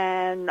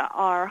and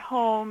our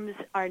homes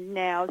are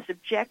now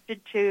subjected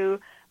to,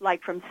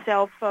 like from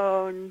cell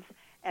phones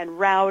and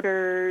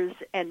routers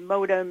and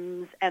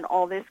modems and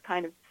all this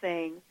kind of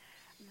thing,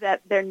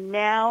 that they're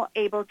now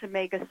able to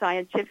make a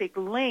scientific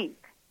link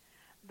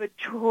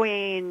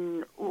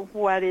between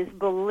what is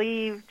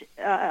believed,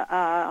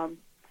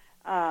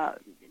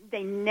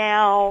 they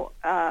now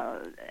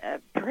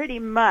pretty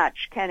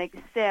much can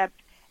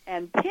accept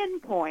and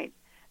pinpoint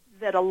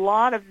that a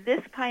lot of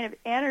this kind of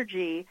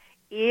energy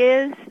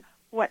is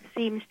what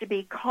seems to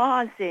be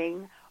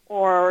causing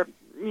or,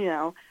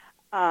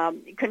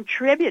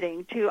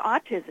 contributing to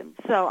autism.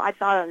 So I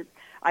thought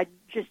I'd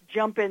just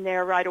jump in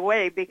there right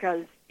away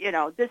because,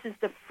 this is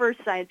the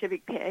first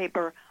scientific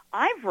paper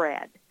I've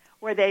read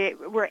where they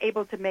were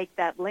able to make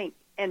that link,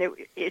 and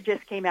it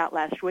just came out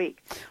last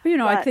week. Well,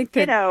 but, I think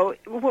that...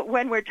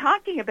 when we're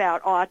talking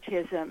about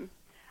autism,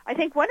 I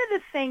think one of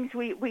the things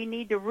we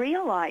need to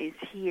realize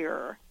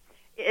here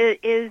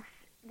is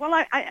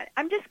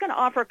I'm just going to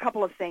offer a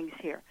couple of things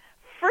here.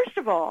 First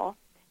of all,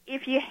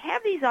 if you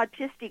have these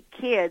autistic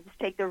kids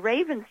take the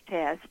Ravens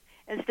test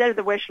instead of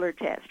the Wechsler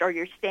test or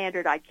your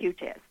standard IQ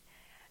test,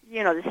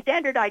 the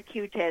standard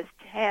IQ test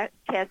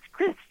tests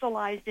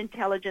crystallized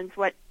intelligence,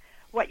 what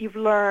you've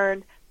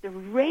learned. The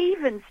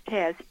Ravens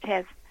test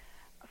tests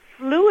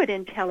fluid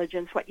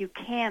intelligence, what you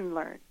can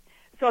learn.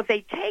 So if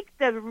they take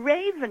the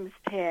Ravens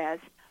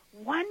test,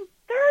 1/3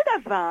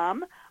 of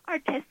them are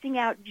testing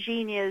out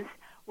genius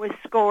with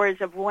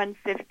scores of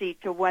 150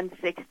 to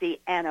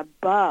 160 and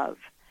above.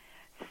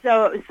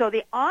 So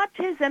the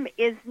autism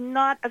is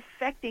not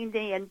affecting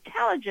the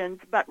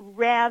intelligence, but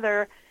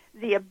rather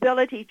the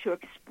ability to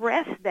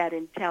express that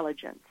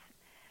intelligence.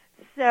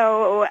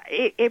 So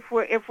if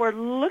we're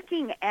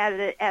looking at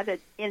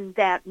it in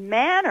that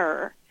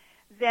manner,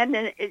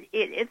 then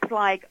it's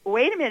like,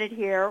 wait a minute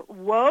here,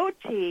 whoa,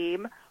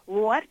 team,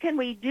 what can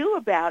we do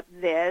about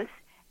this?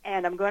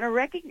 And I'm going to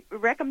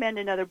recommend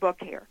another book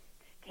here.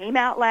 Came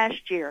out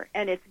last year,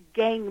 and it's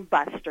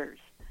gangbusters.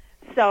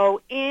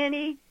 So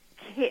any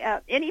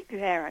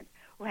parent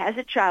who has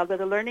a child with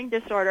a learning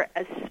disorder,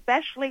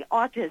 especially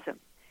autism,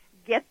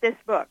 get this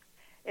book.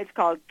 It's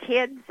called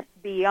Kids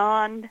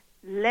Beyond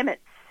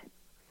Limits.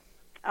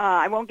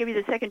 I won't give you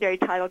the secondary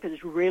title because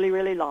it's really,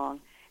 really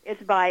long.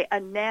 It's by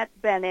Annette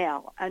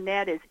Banel.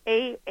 Annette is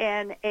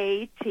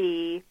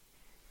AnnetteBaniel.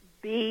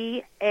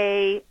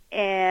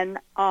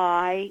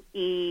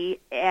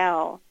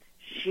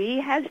 She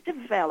has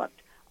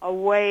developed a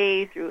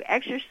way through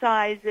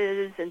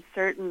exercises and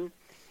certain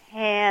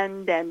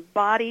hand and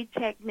body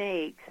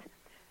techniques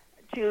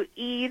to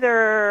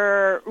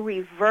either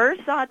reverse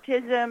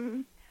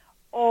autism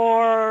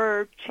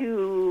or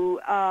to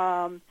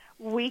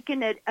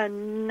weaken it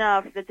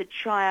enough that the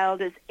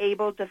child is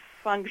able to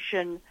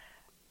function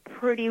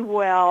pretty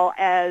well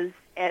as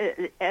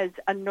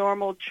a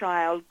normal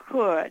child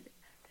could.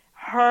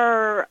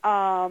 Her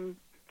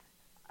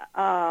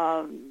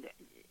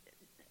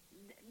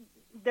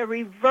the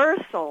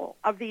reversal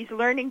of these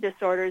learning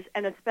disorders,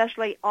 and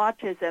especially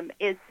autism,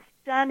 is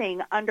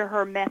stunning under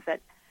her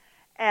method.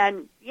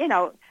 And,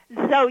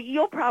 so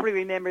you'll probably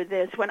remember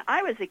this. When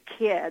I was a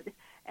kid,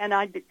 and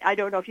I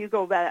don't know if you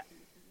go that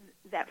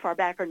far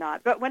back or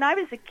not, but when I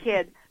was a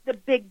kid, the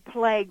big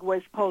plague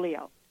was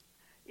polio.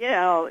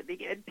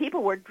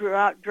 People were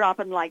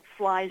dropping like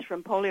flies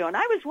from polio, and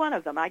I was one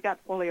of them. I got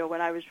polio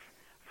when I was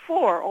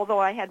 4, although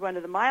I had one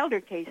of the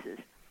milder cases.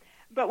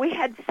 But we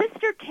had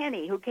Sister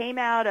Kenny, who came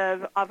out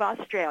of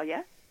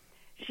Australia.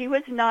 She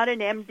was not an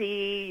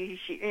MD.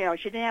 She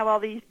didn't have all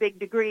these big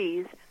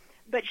degrees,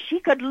 but she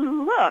could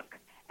look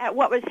at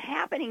what was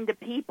happening to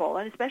people,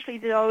 and especially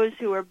those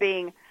who were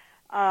being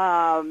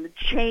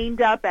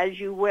chained up, as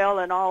you will,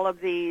 in all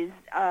of these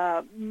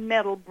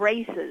metal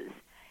braces.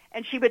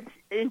 And she was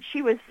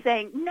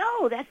saying,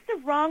 no, that's the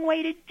wrong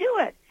way to do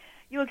it.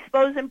 You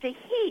expose them to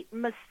heat,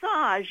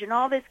 massage, and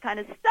all this kind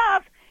of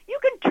stuff. You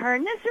can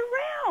turn this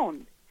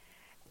around.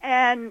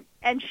 And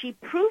she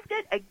proved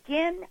it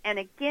again and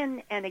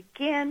again and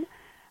again.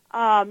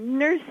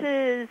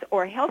 Nurses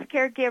or health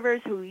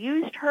caregivers who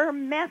used her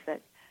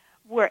method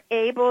were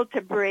able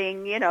to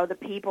bring, the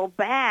people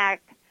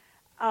back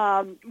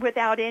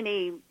without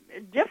any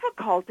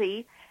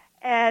difficulty,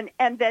 and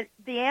that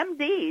the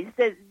MDs,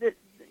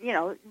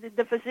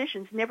 the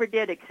physicians never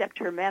did accept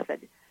her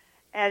method,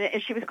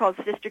 and she was called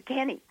Sister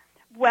Kenny.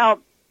 Well,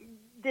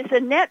 this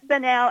Annette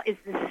Benel is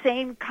the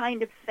same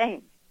kind of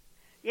thing.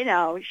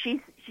 She's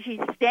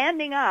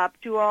standing up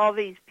to all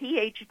these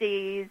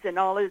PhDs and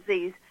all of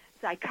these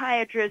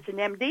psychiatrists and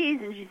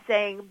MDs, and she's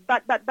saying,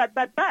 but,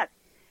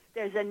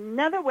 there's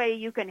another way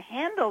you can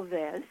handle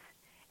this,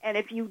 and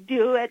if you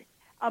do it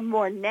a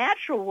more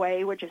natural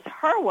way, which is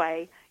her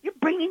way, you're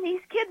bringing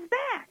these kids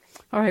back.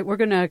 All right, we're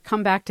going to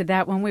come back to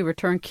that when we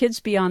return.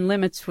 Kids Beyond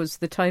Limits was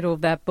the title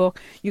of that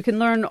book. You can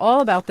learn all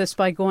about this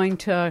by going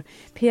to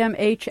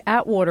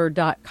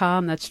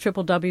pmhatwater.com. That's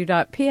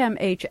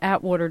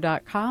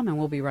www.pmhatwater.com, and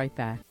we'll be right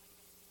back.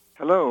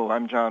 Hello,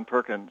 I'm John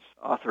Perkins,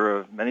 author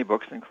of many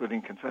books,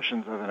 including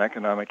Confessions of an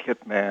Economic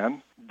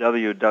Hitman,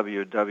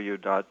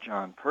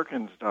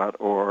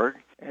 www.johnperkins.org,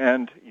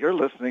 and you're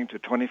listening to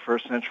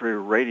 21st Century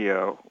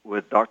Radio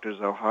with Dr.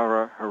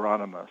 Zohara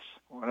Hieronymus,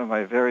 one of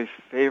my very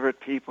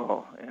favorite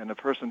people and a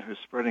person who's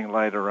spreading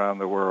light around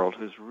the world,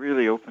 who's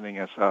really opening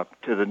us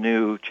up to the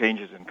new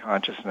changes in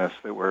consciousness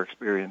that we're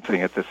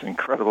experiencing at this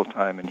incredible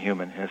time in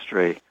human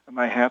history. And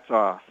my hat's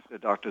off to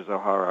Dr.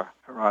 Zohara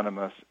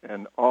Hieronymus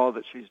and all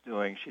that she's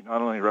doing. She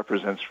not only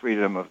represents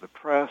freedom of the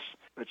press,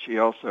 but she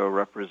also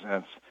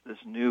represents this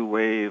new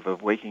wave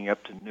of waking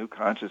up to new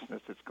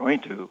consciousness that's going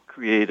to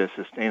create a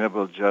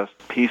sustainable, just,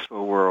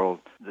 peaceful world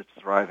that's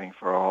thriving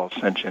for all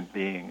sentient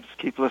beings.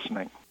 Keep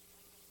listening.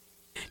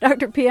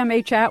 Dr.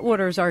 P.M.H.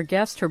 Atwater is our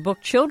guest. Her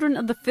book, Children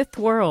of the Fifth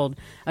World,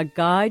 A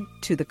Guide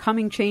to the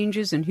Coming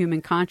Changes in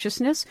Human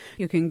Consciousness.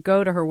 You can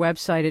go to her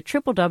website at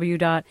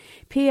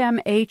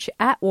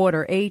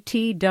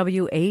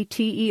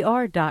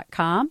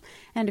www.pmhatwater.com.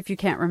 And if you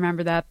can't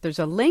remember that, there's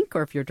a link,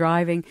 or if you're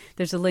driving,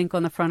 there's a link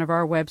on the front of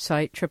our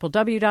website,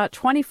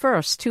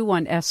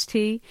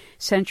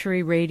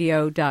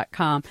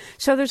 www.21st21centuryradio.com.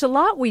 So there's a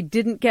lot we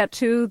didn't get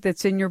to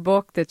that's in your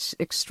book that's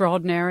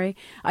extraordinary.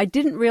 I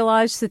didn't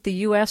realize that the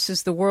U.S.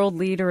 is the world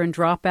leader in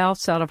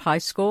dropouts out of high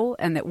school,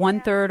 and that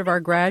 1/3 of our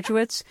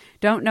graduates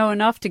don't know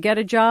enough to get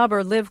a job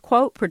or live,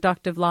 quote,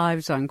 productive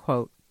lives,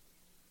 unquote.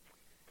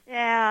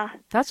 Yeah.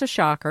 That's a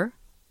shocker.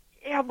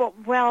 Yeah,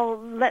 well,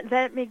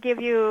 let me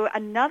give you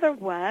another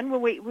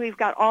one. We've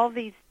got all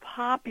these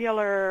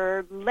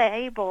popular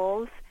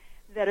labels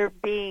that are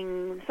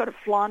being sort of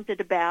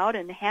flaunted about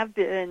and have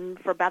been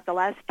for about the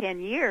last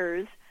 10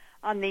 years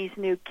on these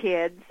new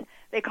kids.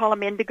 They call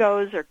them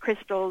indigos or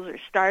crystals or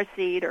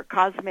starseed or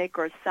cosmic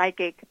or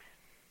psychic.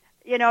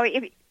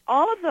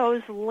 All of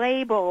those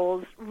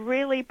labels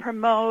really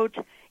promote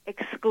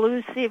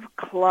exclusive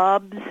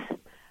clubs.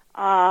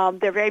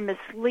 They're very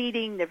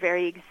misleading. They're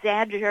very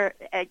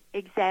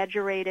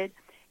exaggerated.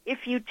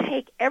 If you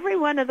take every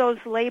one of those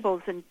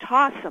labels and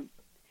toss them,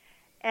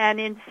 and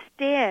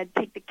instead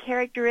take the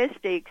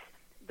characteristics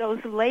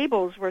those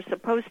labels were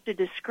supposed to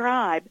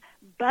describe,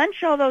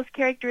 bunch all those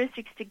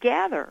characteristics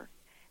together,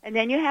 and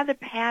then you have the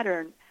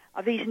pattern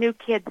of these new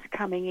kids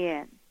coming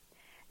in.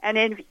 And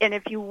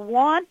if you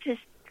want to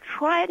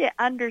try to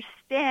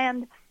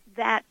understand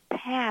that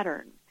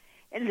pattern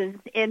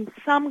in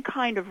some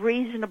kind of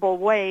reasonable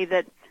way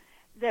that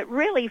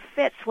really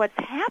fits what's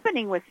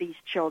happening with these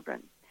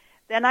children,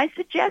 then I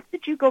suggest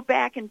that you go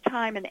back in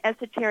time in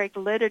esoteric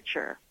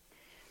literature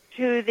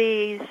to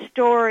these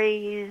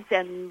stories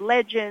and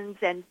legends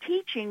and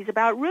teachings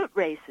about root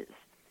races.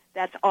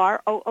 That's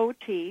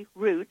R-O-O-T,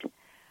 root.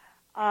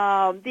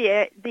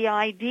 The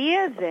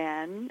idea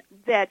then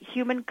that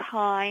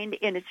humankind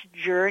in its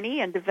journey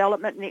and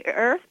development in the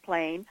earth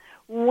plane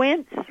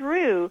went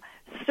through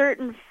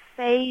certain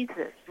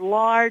phases,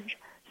 large,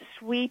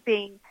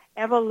 sweeping,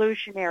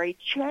 evolutionary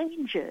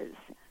changes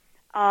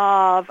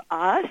of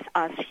us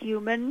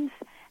humans,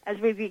 as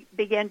we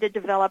begin to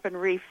develop and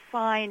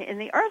refine in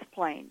the earth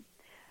plane.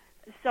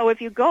 So if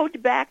you go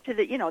back to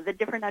the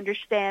different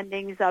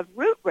understandings of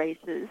root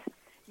races,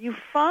 you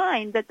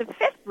find that the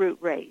fifth root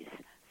race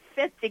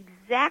fits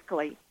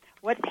exactly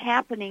what's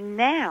happening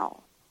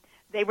now.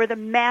 They were the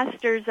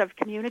masters of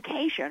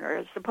communication,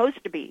 or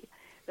supposed to be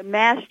the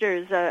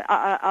masters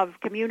of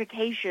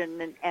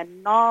communication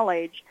and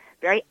knowledge,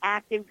 very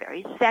active,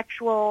 very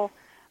sexual,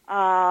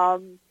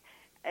 and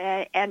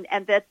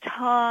the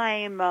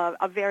time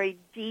of very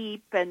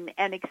deep and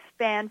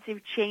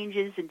expansive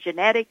changes in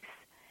genetics,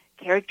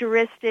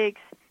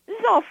 characteristics. This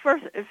is all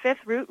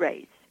fifth root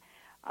race.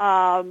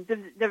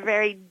 the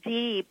very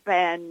deep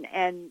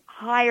and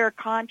higher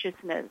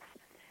consciousness.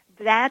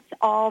 That's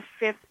all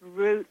fifth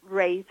root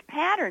race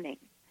patterning.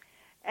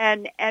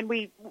 And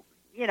we,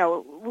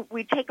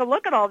 we take a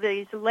look at all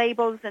these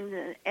labels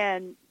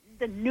and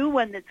the new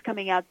one that's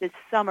coming out this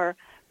summer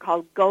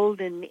called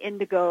Golden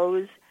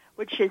Indigos,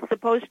 which is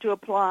supposed to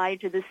apply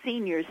to the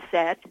senior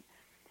set.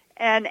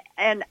 And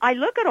I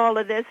look at all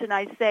of this and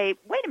I say,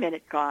 wait a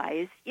minute,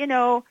 guys,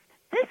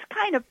 this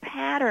kind of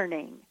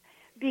patterning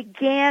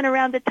began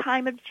around the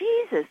time of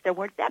Jesus. There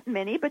weren't that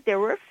many, but there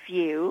were a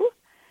few.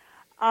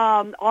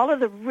 All of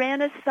the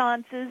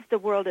renaissances the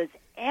world has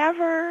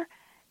ever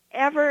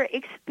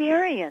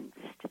experienced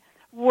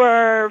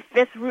were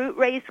fifth root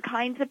race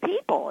kinds of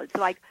people. It's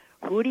like,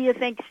 who do you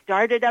think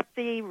started up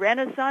the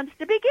Renaissance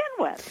to begin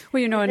with?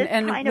 Well,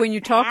 and when you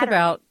talk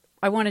about,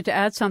 I wanted to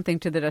add something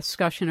to the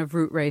discussion of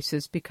root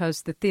races,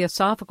 because the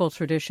Theosophical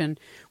tradition,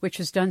 which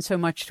has done so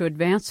much to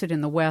advance it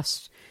in the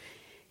West,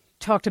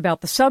 talked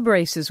about the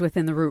sub-races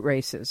within the root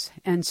races.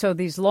 And so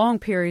these long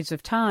periods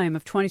of time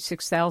of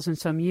 26,000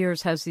 some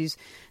years has these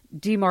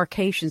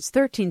demarcations,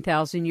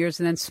 13,000 years,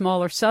 and then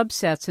smaller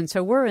subsets. And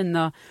so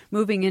we're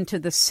moving into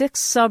the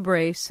sixth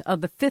sub-race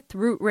of the fifth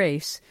root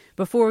race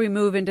before we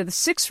move into the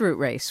sixth root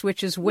race,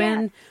 which is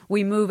when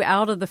we move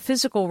out of the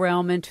physical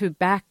realm into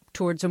back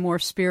towards a more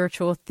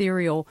spiritual,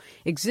 ethereal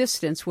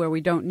existence where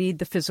we don't need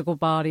the physical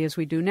body as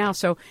we do now.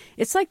 So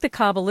it's like the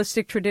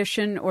Kabbalistic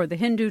tradition or the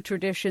Hindu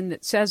tradition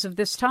that says of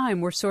this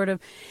time, we're sort of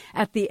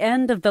at the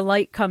end of the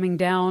light coming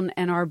down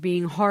and are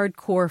being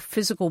hardcore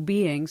physical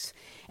beings,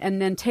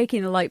 and then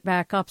taking the light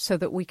back up so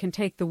that we can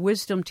take the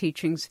wisdom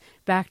teachings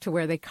back to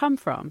where they come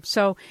from.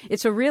 So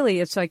it's a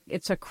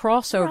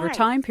crossover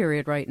time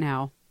period right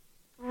now.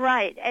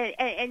 Right,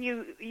 and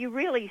you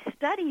really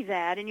study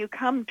that, and you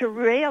come to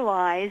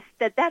realize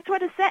that that's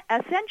what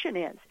ascension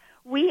is.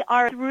 We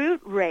are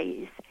root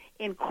race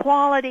in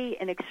quality,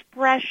 in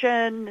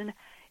expression,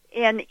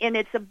 in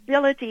its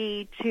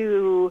ability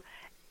to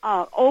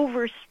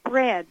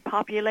overspread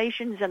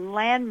populations and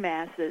land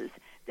masses.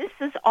 This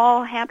is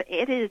all happening.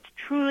 It is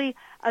truly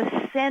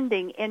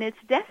ascending in its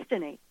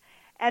destiny,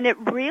 and it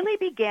really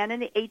began in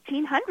the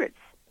 1800s,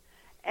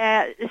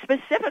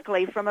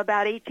 specifically from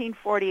about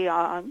 1840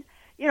 on.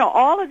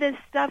 All of this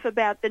stuff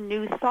about the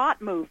New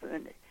Thought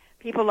movement,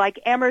 people like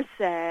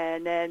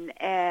Emerson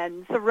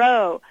and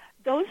Thoreau,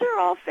 those are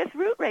all fifth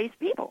root race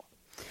people.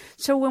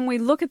 So when we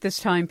look at this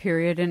time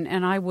period,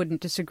 and I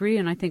wouldn't disagree,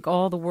 and I think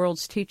all the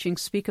world's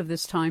teachings speak of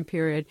this time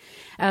period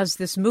as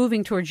this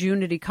moving towards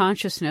unity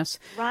consciousness.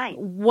 Right.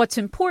 What's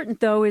important,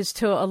 though, is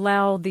to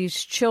allow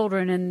these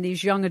children and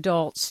these young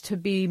adults to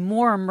be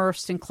more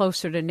immersed and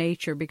closer to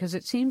nature, because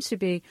it seems to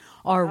be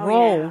our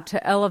role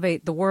to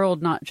elevate the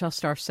world, not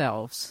just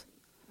ourselves.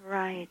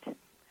 Right.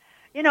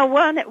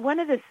 One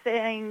of the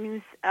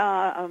things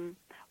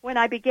when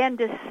I began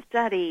to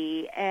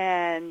study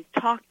and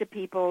talk to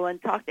people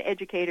and talk to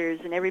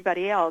educators and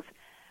everybody else,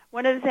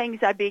 one of the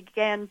things I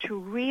began to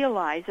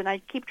realize, and I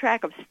keep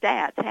track of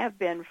stats, have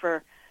been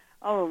for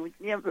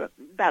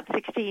about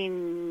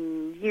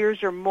 16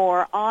 years or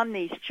more on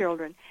these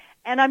children,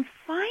 and I'm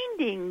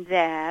finding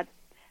that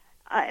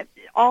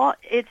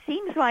it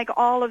seems like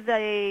all of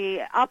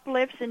the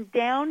uplifts and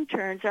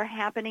downturns are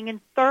happening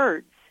in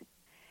thirds.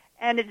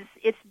 And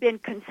it's been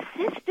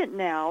consistent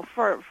now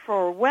for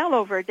well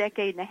over a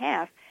decade and a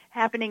half,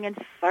 happening in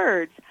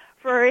thirds.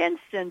 For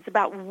instance,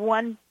 about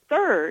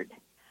 1/3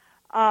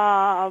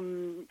 are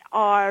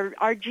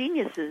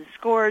geniuses,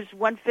 scores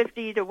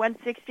 150 to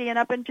 160 and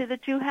up into the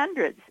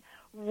 200s.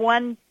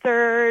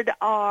 1/3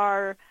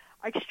 are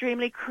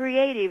extremely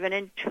creative and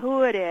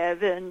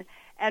intuitive and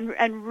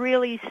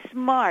really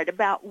smart.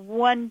 About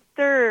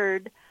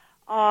 1/3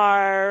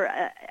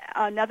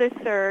 another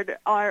third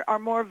are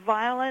more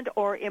violent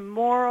or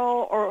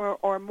immoral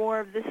or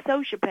more of the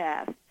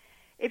sociopath.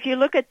 If you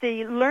look at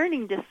the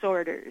learning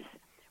disorders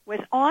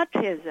with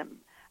autism,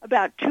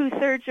 about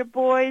 2/3 are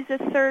boys,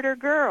 1/3 are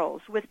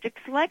girls. With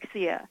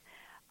dyslexia,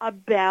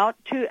 about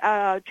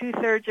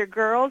 2/3 are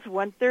girls,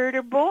 1/3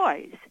 are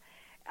boys.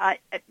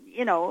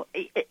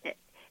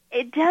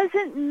 It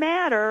doesn't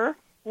matter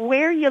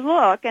where you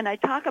look, and I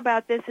talk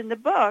about this in the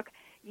book.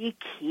 You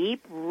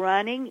keep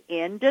running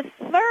into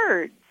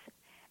thirds.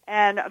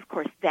 And, of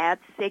course,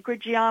 that's sacred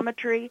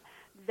geometry.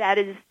 That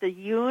is the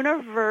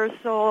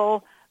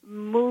universal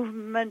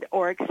movement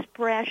or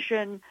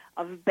expression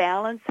of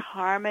balance,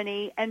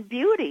 harmony, and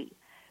beauty.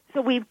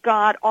 So we've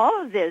got all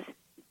of this,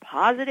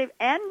 positive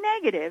and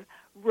negative,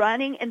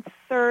 running in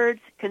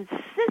thirds,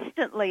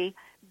 consistently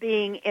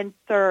being in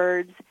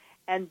thirds,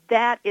 and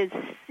that is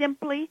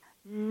simply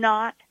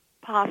not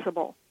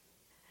possible.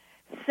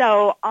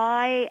 So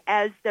I,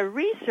 as the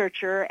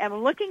researcher, am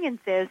looking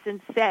at this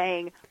and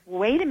saying,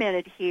 wait a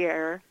minute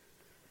here,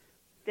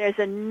 there's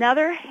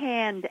another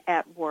hand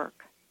at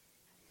work.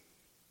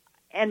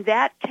 And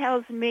that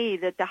tells me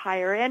that the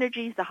higher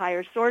energies, the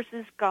higher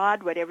sources,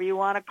 God, whatever you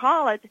want to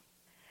call it,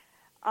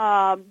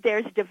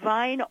 there's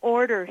divine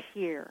order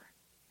here.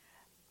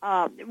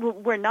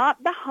 We're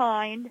not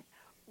behind.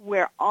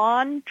 we're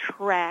on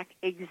track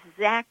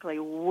exactly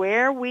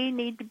where we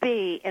need to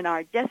be in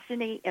our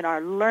destiny, in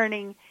our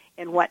learning,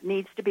 in what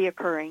needs to be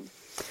occurring.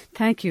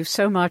 Thank you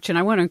so much. And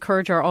I want to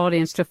encourage our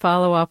audience to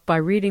follow up by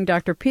reading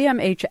Dr.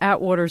 P.M.H.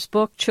 Atwater's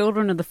book,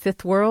 Children of the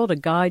Fifth World, A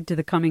Guide to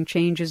the Coming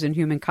Changes in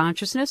Human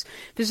Consciousness.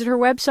 Visit her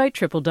website,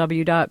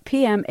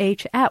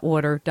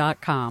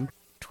 www.pmhatwater.com.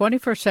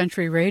 21st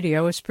Century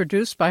Radio is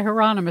produced by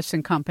Hieronymus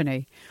and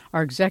Company.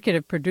 Our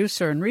executive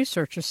producer and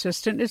research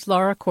assistant is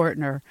Laura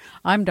Kortner.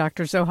 I'm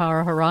Dr.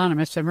 Zohara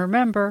Hieronymus, and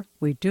remember,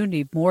 we do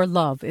need more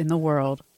love in the world.